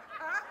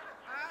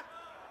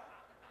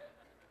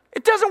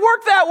 It doesn't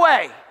work that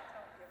way.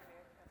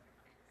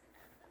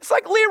 It's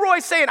like Leroy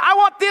saying, I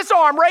want this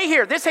arm right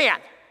here, this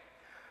hand,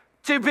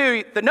 to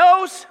be the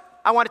nose.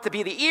 I want it to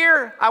be the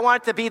ear. I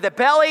want it to be the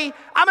belly.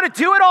 I'm going to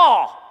do it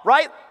all,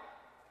 right?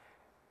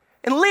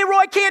 And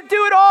Leroy can't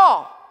do it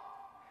all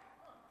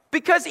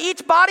because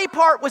each body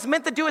part was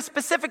meant to do a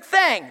specific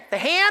thing. The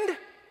hand,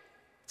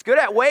 it's good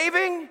at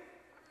waving,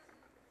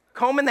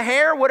 combing the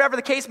hair, whatever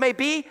the case may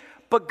be.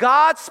 But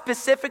God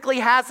specifically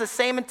has the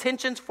same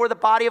intentions for the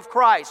body of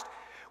Christ.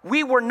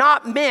 We were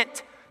not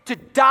meant to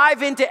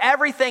dive into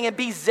everything and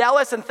be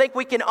zealous and think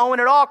we can own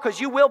it all, because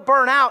you will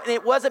burn out, and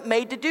it wasn't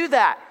made to do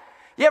that.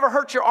 You ever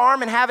hurt your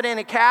arm and have it in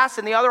a cast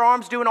and the other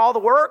arm's doing all the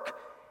work?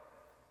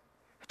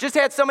 Just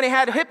had somebody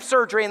had hip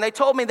surgery, and they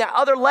told me that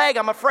other leg,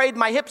 I'm afraid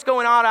my hip's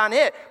going on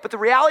it. But the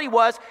reality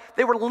was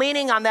they were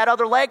leaning on that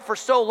other leg for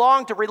so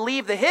long to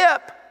relieve the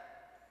hip.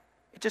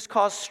 It just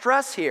caused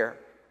stress here.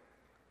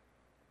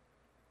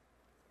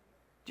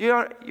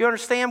 Do you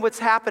understand what's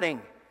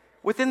happening?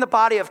 Within the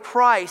body of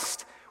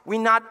Christ, we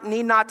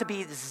need not to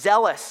be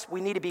zealous. We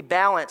need to be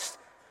balanced.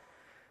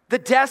 The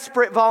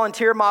desperate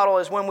volunteer model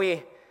is when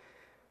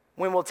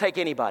we'll take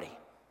anybody.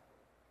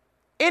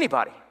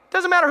 Anybody.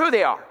 Doesn't matter who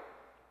they are.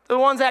 The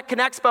ones at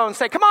Connexpo and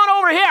say, come on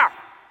over here.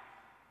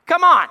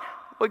 Come on.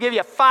 We'll give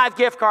you 5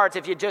 gift cards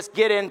if you just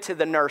get into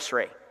the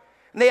nursery.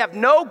 And they have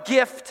no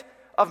gift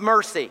of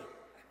mercy.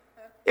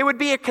 It would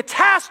be a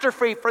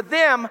catastrophe for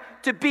them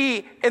to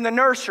be in the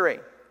nursery.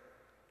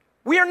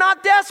 We are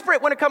not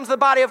desperate when it comes to the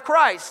body of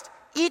Christ.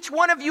 Each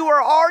one of you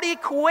are already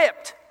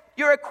equipped.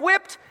 You're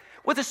equipped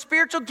with a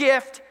spiritual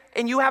gift,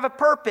 and you have a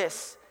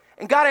purpose,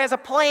 and God has a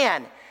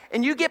plan,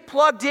 and you get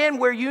plugged in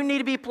where you need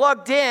to be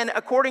plugged in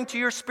according to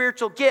your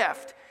spiritual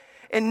gift.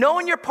 And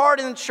knowing your part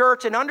in the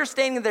church and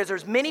understanding that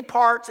there's many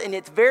parts and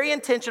it's very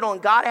intentional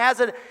and God has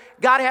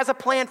a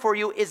plan for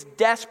you is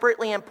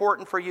desperately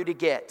important for you to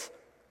get.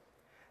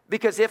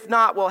 Because if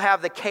not, we'll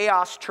have the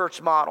chaos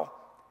church model.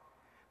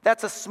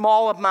 That's a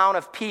small amount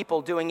of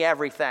people doing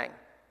everything.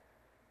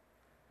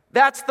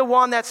 That's the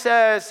one that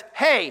says,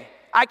 hey,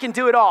 I can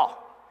do it all.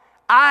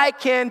 I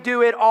can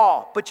do it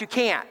all, but you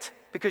can't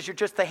because you're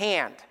just the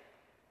hand.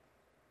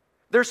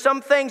 There's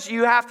some things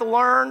you have to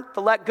learn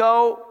to let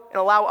go and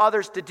allow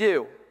others to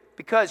do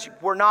because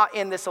we're not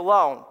in this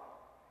alone.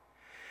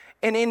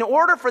 And in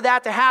order for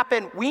that to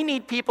happen, we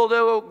need people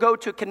to go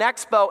to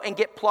Connexpo and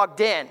get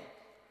plugged in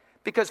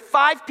because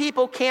 5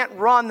 people can't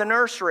run the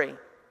nursery,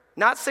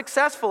 not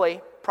successfully,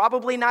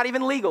 probably not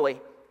even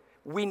legally.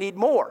 We need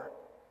more.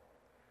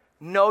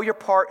 Know your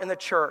part in the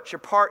church. Your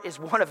part is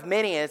one of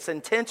many, and it's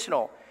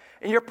intentional.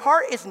 And your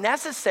part is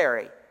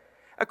necessary.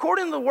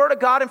 According to the Word of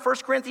God in 1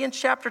 Corinthians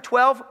chapter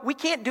 12, we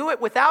can't do it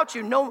without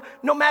you,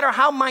 no matter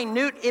how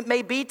minute it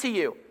may be to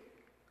you.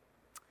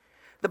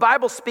 The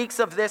Bible speaks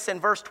of this in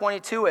verse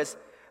 22 as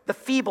the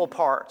feeble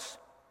parts.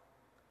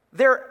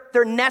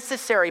 They're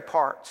necessary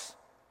parts.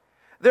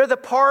 They're the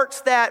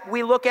parts that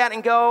we look at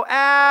and go,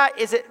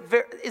 is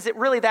it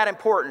really that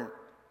important?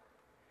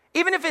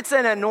 Even if it's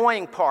an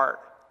annoying part,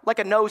 like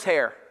a nose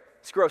hair,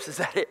 as gross as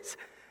that is.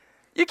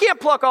 You can't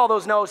pluck all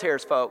those nose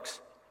hairs,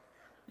 folks.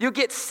 You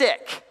get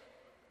sick.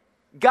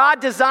 God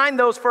designed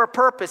those for a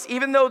purpose,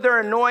 even though they're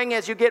annoying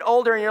as you get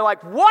older and you're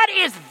like, what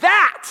is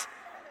that?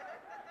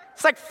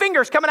 It's like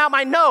fingers coming out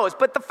my nose.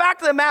 But the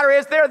fact of the matter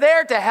is they're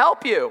there to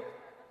help you.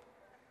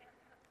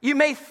 You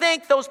may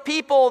think those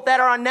people that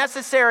are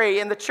unnecessary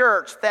in the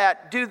church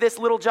that do this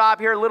little job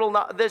here,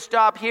 this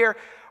job here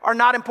are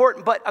not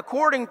important. But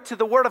according to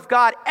the Word of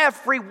God,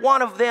 every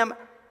one of them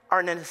are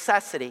a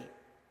necessity.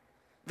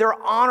 They're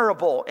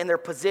honorable in their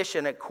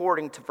position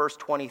according to verse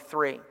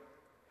 23.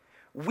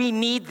 We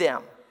need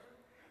them.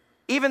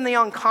 Even the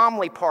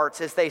uncomely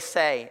parts, as they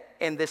say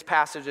in this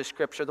passage of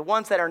Scripture, the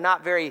ones that are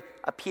not very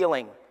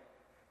appealing,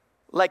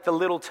 like the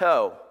little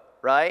toe,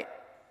 right?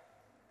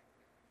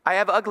 I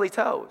have ugly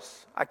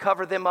toes. I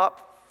cover them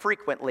up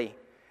frequently.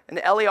 And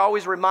Ellie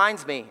always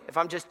reminds me, if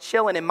I'm just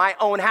chilling in my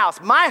own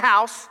house, my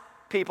house,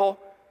 people,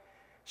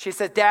 she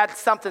says, Dad,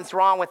 something's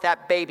wrong with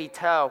that baby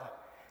toe.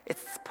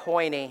 It's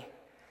pointy.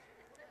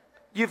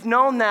 You've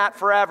known that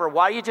forever.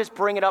 Why do you just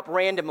bring it up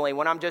randomly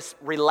when I'm just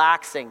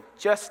relaxing?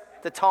 Just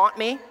to taunt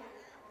me?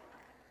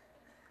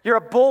 You're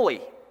a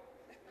bully.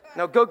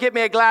 No, go get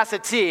me a glass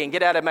of tea and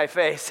get out of my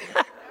face.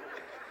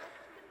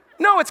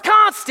 No, it's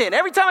constant.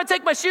 Every time I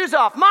take my shoes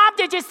off, Mom,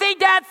 did you see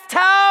Dad's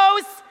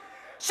toes?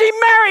 She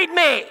married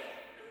me.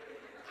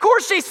 Of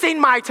course she's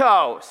seen my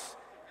toes.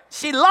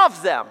 She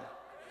loves them.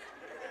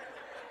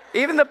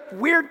 Even the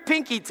weird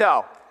pinky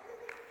toe.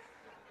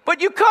 But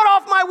you cut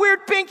off my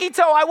weird pinky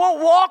toe, I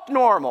won't walk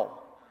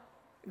normal.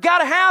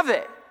 Gotta have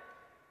it.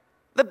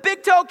 The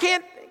big toe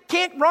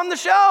can't run the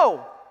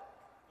show.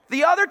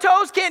 The other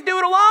toes can't do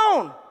it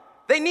alone.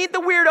 They need the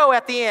weirdo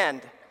at the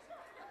end.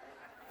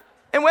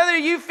 And whether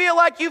you feel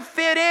like you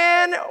fit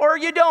in or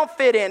you don't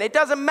fit in, it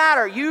doesn't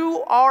matter.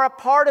 You are a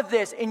part of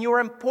this and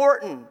you're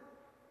important.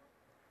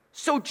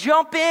 So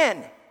jump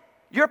in.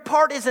 Your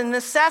part is a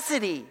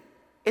necessity.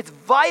 It's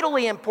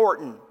vitally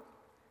important.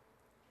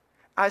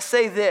 I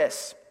say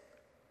this.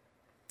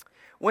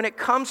 When it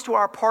comes to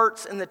our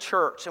parts in the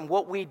church and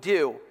what we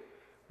do,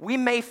 we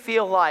may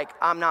feel like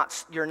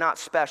you're not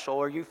special,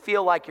 or you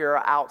feel like you're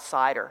an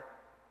outsider,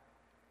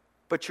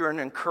 but you're an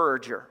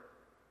encourager.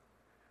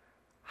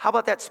 How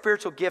about that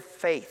spiritual gift,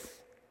 faith?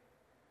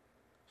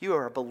 You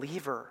are a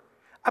believer.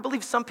 I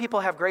believe some people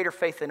have greater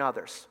faith than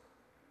others.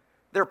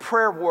 They're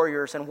prayer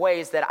warriors in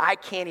ways that I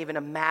can't even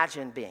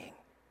imagine being.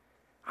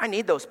 I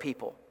need those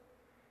people.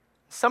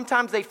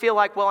 Sometimes they feel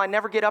like, well, I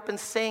never get up and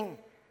sing.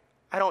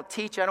 I don't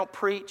teach, I don't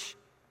preach.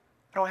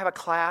 I don't have a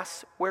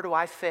class. Where do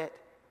I fit?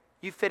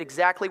 You fit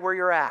exactly where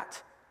you're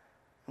at.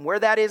 And where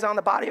that is on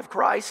the body of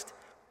Christ,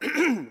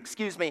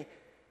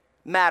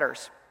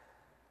 matters.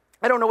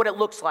 I don't know what it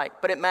looks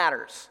like, but it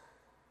matters.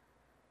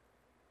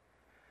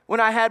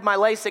 When I had my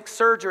LASIK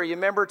surgery, you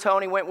remember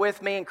Tony went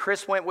with me and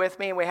Chris went with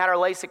me, and we had our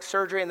LASIK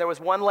surgery, and there was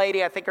one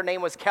lady, I think her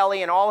name was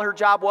Kelly, and all her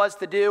job was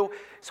to do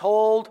is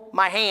hold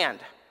my hand.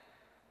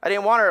 I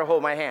didn't want her to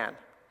hold my hand.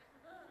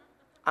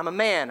 I'm a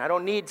man. I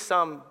don't need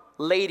some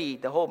lady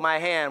to hold my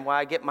hand while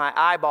I get my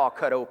eyeball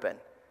cut open.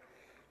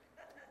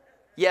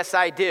 Yes,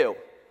 I do.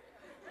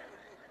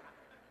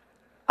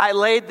 I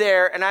laid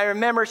there, and I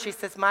remember she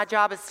says, my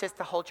job is just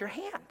to hold your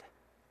hand.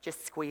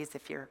 Just squeeze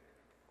if you're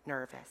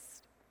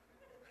nervous.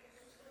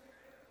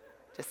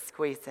 Just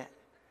squeeze it.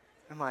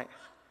 I'm like,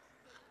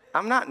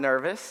 I'm not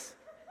nervous.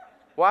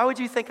 Why would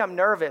you think I'm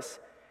nervous?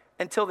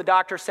 Until the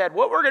doctor said,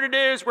 what we're going to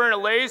do is we're going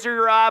to laser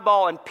your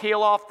eyeball and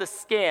peel off the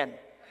skin.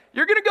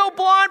 You're going to go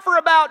blind for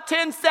about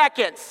 10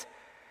 seconds.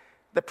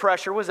 The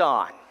pressure was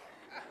on.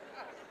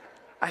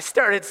 I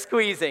started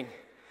squeezing.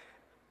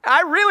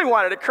 I really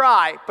wanted to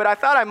cry, but I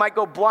thought I might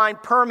go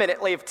blind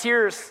permanently of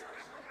tears.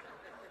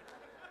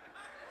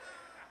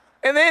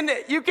 And then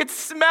you could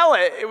smell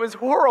it. It was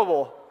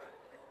horrible.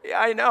 Yeah,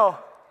 I know.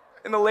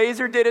 And the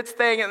laser did its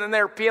thing, and then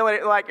they're peeling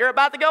it like, you're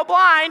about to go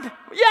blind.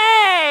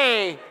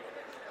 Yay!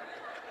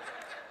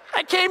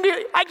 I came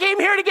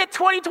here to get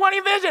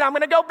 20/20 vision. I'm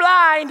going to go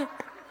blind.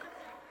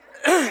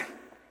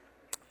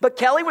 But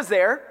Kelly was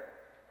there,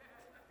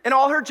 and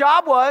all her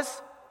job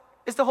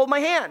is to hold my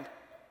hand.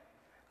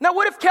 Now,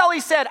 what if Kelly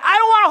said, I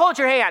don't want to hold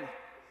your hand.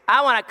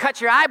 I want to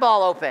cut your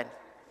eyeball open.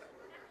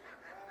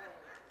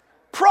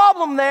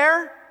 Problem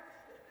there,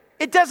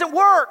 it doesn't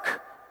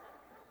work.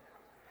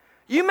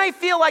 You may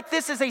feel like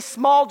this is a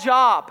small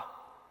job,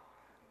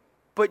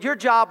 but your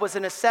job was a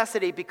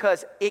necessity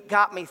because it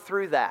got me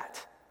through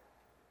that.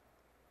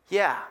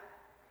 Yeah.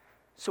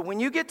 So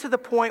when you get to the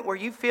point where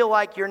you feel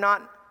like you're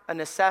not a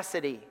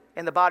necessity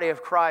in the body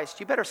of Christ,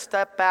 you better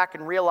step back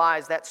and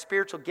realize that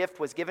spiritual gift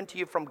was given to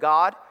you from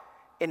God,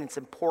 and it's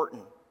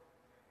important.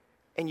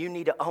 And you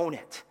need to own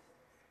it.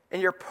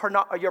 And your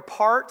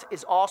part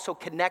is also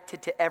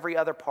connected to every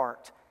other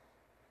part.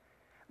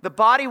 The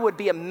body would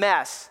be a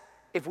mess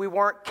if we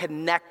weren't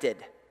connected.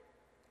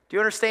 Do you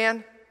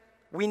understand?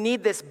 We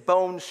need this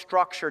bone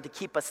structure to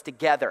keep us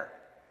together.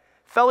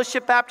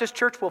 Fellowship Baptist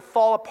Church will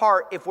fall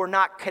apart if we're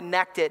not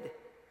connected.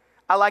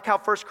 I like how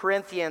 1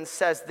 Corinthians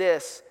says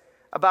this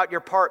about your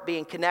part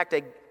being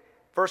connected.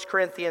 1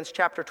 Corinthians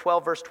chapter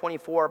 12, verse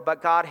 24,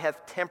 but God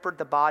hath tempered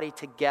the body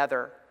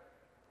together.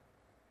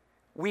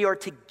 We are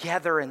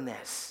together in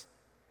this.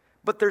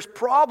 But there's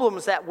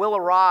problems that will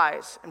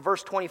arise. In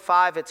verse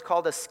 25, it's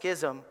called a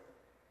schism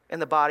in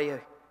the body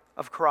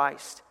of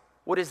Christ.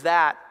 What is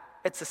that?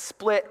 It's a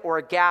split or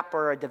a gap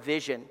or a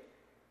division.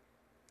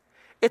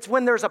 It's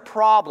when there's a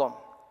problem.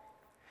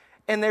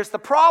 And the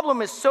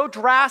problem is so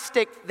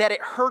drastic that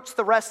it hurts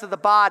the rest of the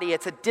body.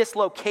 It's a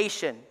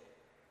dislocation.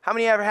 How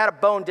many ever had a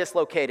bone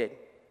dislocated?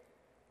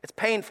 It's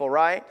painful,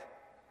 right?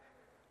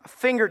 A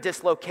finger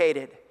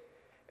dislocated.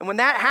 And when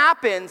that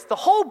happens, the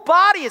whole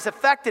body is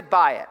affected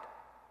by it.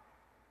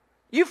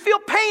 You feel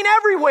pain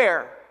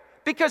everywhere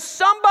because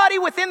somebody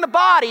within the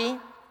body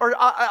or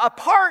a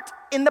part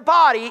in the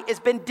body has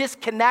been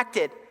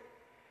disconnected.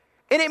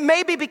 And it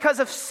may be because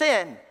of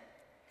sin.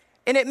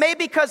 And it may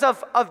be because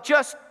of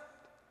just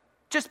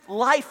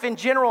life in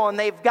general, and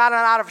they've gotten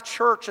out of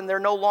church and they're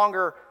no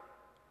longer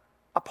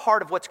a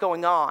part of what's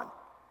going on.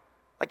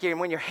 Like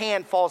when your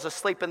hand falls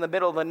asleep in the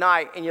middle of the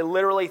night and you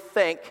literally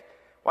think,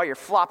 while you're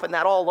flopping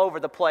that all over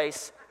the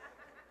place,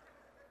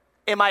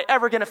 am I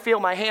ever going to feel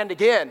my hand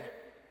again?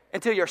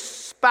 Until your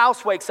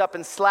spouse wakes up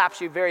and slaps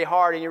you very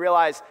hard and you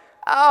realize,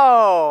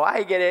 oh,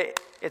 I get it.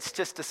 It's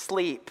just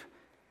asleep.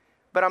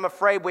 But I'm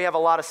afraid we have a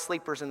lot of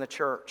sleepers in the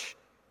church.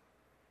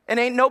 And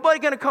ain't nobody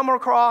going to come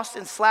across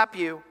and slap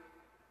you,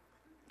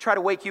 try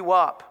to wake you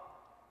up.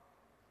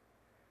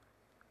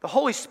 The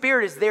Holy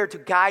Spirit is there to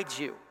guide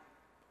you,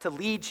 to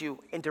lead you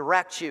and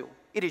direct you.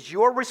 It is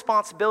your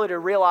responsibility to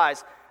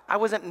realize I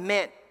wasn't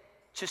meant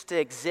just to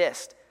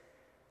exist.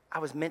 I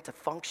was meant to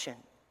function.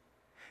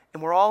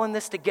 And we're all in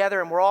this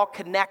together and we're all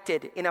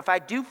connected. And if I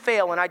do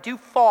fail and I do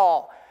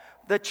fall,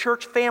 the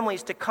church family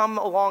is to come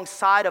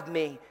alongside of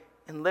me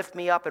and lift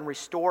me up and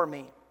restore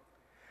me.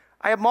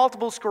 I have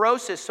multiple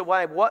sclerosis, so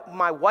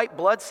my white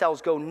blood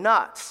cells go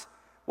nuts.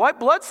 White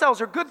blood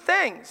cells are good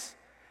things.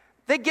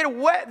 They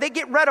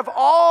get rid of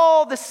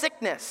all the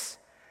sickness.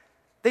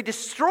 They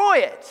destroy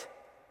it.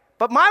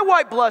 But my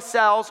white blood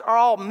cells are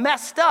all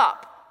messed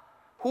up.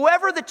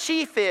 Whoever the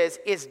chief is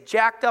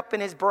jacked up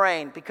in his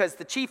brain because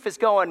the chief is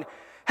going,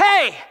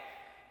 hey,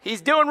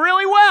 he's doing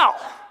really well.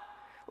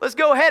 Let's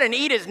go ahead and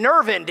eat his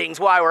nerve endings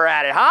while we're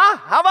at it, huh?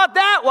 How about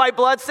that, white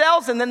blood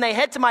cells? And then they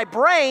head to my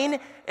brain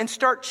and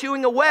start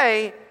chewing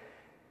away.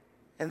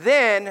 And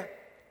then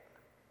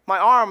my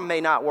arm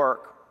may not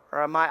work,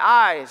 or my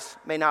eyes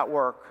may not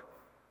work.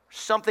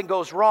 Something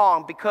goes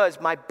wrong because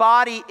my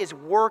body is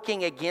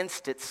working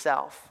against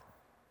itself.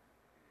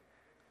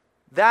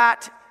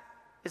 That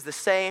is the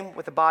same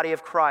with the body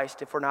of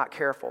Christ if we're not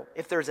careful.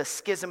 If there's a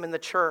schism in the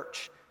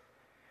church,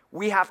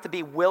 we have to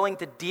be willing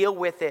to deal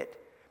with it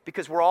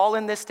because we're all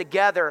in this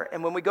together.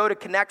 And when we go to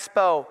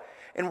Connexpo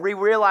and we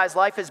realize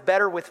life is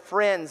better with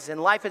friends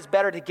and life is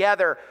better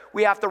together,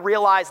 we have to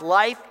realize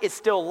life is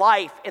still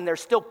life and there's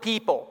still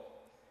people.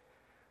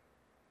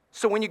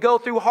 So when you go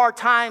through hard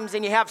times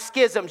and you have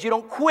schisms, you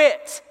don't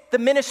quit the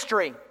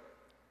ministry.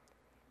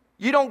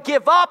 You don't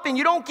give up and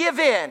you don't give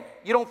in.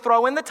 You don't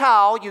throw in the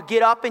towel, you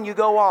get up and you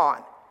go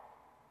on.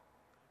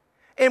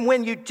 And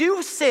when you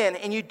do sin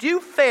and you do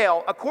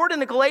fail, according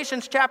to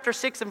Galatians chapter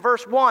 6 and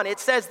verse 1, it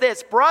says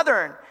this,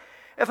 brethren,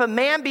 if a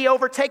man be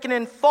overtaken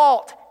in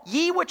fault,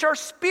 ye which are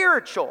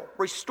spiritual,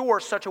 restore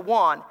such a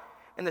one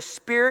in the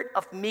spirit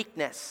of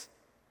meekness.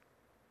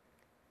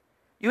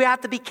 You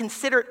have to be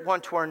considerate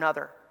one to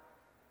another.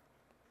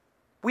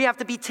 We have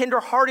to be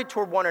tenderhearted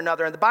toward one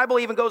another. And the Bible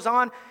even goes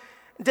on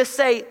to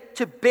say,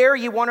 to bear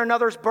ye one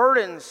another's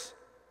burdens.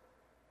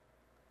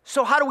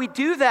 So how do we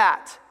do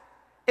that?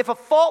 If a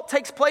fault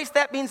takes place,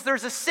 that means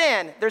there's a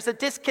sin, there's a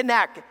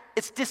disconnect,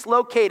 it's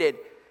dislocated.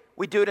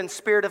 We do it in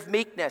spirit of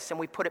meekness and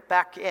we put it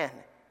back in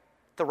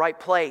the right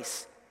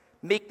place.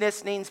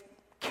 Meekness means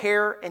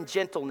care and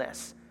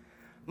gentleness.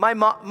 My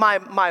mom, I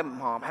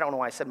don't know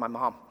why I said my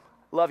mom.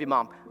 Love you,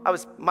 Mom.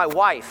 My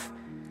wife,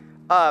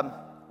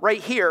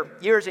 right here,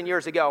 years and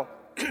years ago,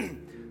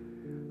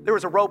 there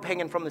was a rope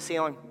hanging from the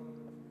ceiling,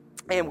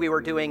 and we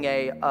were doing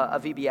a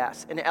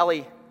VBS. And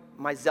Ellie,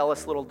 my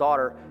zealous little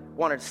daughter,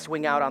 wanted to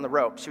swing out on the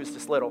rope. She was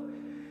just little.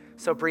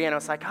 So Brianna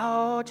was like,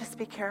 oh, just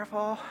be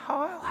careful. Oh,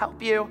 I'll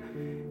help you.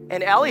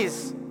 And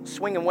Ellie's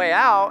swinging way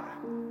out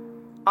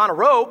on a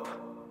rope,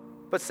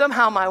 but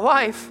somehow my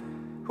wife,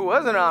 who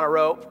wasn't on a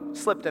rope,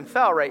 slipped and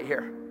fell right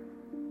here.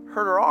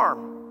 Hurt her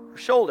arm, her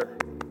shoulder.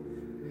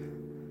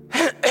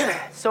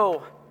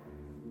 So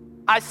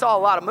I saw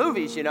a lot of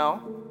movies,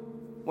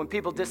 when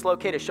people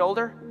dislocate a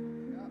shoulder.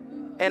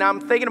 And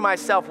I'm thinking to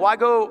myself, why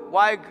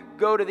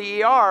go to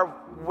the ER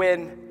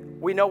when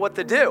we know what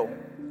to do?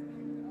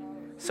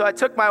 So I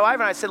took my wife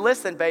and I said,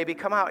 listen, baby,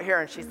 come out here.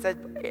 And she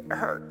said, it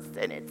hurts.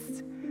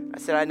 I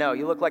said, I know,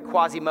 you look like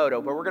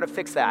Quasimodo, but we're going to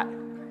fix that.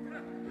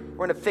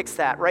 We're going to fix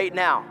that right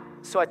now.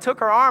 So I took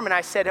her arm and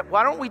I said,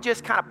 why don't we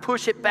just kind of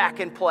push it back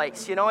in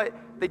place?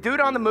 They do it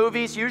on the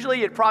movies.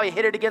 Usually you'd probably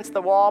hit it against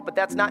the wall, but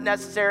that's not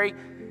necessary.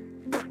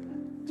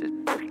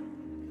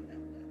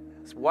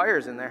 There's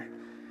wires in there.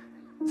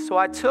 So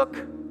I took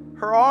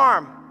her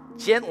arm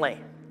gently,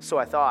 so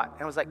I thought.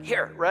 And I was like,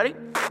 here, ready?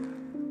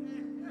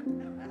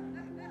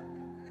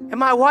 And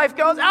my wife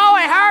goes, oh,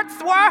 it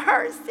hurts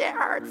worse. It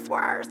hurts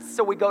worse.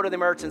 So we go to the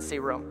emergency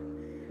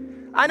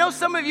room. I know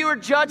some of you are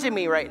judging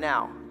me right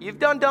now. You've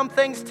done dumb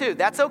things too.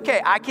 That's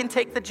okay. I can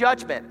take the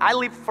judgment. I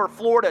leave for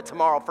Florida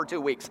tomorrow for 2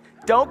 weeks.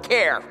 Don't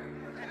care.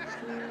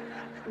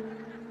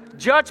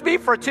 Judge me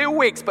for 2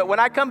 weeks, but when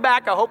I come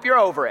back, I hope you're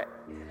over it.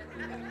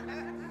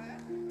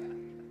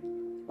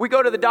 We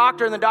go to the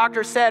doctor, and the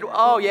doctor said,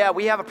 oh, yeah,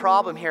 we have a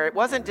problem here. It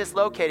wasn't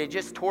dislocated, it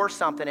just tore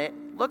something. It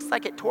looks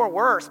like it tore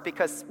worse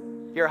because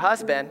your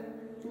husband,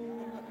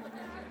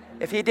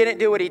 if he didn't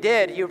do what he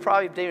did, you would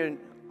probably be doing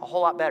a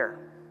whole lot better.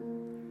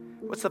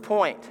 What's the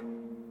point?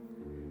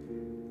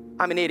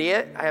 I'm an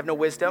idiot. I have no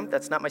wisdom.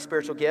 That's not my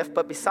spiritual gift.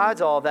 But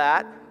besides all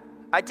that,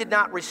 I did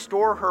not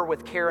restore her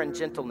with care and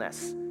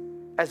gentleness,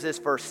 as this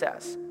verse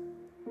says.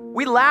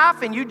 We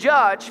laugh and you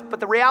judge, but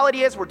the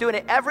reality is we're doing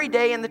it every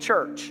day in the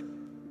church.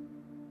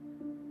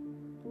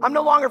 I'm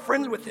no longer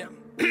friends with him.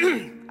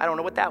 I don't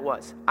know what that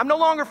was. I'm no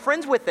longer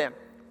friends with him.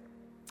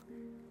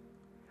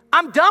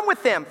 I'm done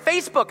with them.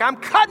 Facebook, I'm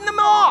cutting them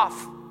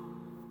off.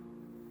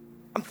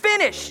 I'm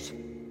finished.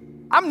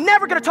 I'm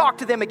never going to talk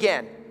to them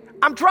again.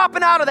 I'm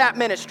dropping out of that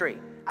ministry.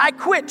 I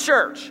quit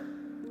church.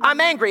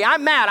 I'm angry.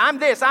 I'm mad. I'm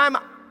this. I.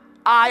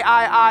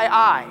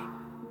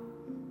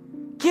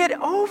 Get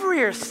over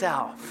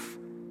yourself.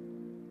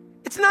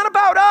 It's not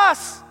about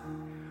us.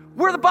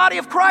 We're the body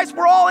of Christ.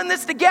 We're all in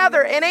this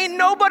together. And ain't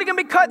nobody going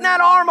to be cutting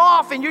that arm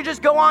off and you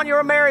just go on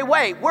your merry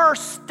way. We're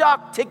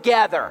stuck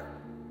together.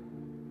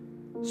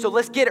 So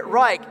let's get it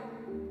right.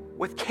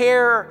 With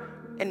care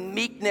and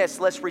meekness,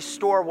 let's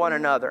restore one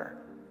another.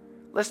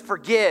 Let's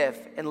forgive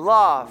and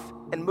love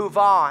and move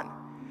on.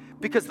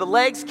 Because the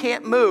legs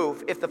can't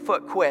move if the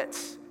foot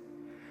quits.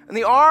 And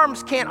the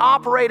arms can't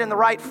operate in the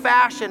right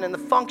fashion and the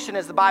function,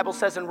 as the Bible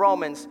says in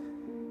Romans,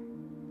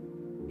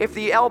 if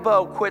the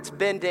elbow quits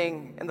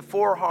bending and the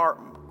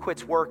forearm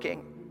quits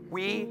working.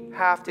 We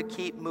have to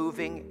keep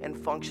moving and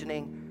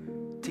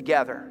functioning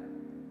together.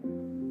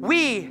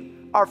 We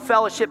are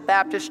Fellowship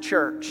Baptist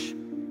Church.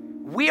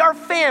 We are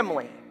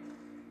family.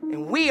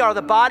 And we are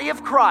the body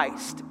of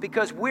Christ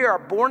because we are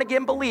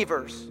born-again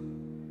believers.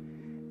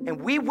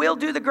 And we will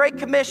do the Great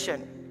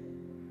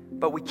Commission,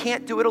 but we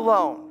can't do it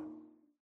alone.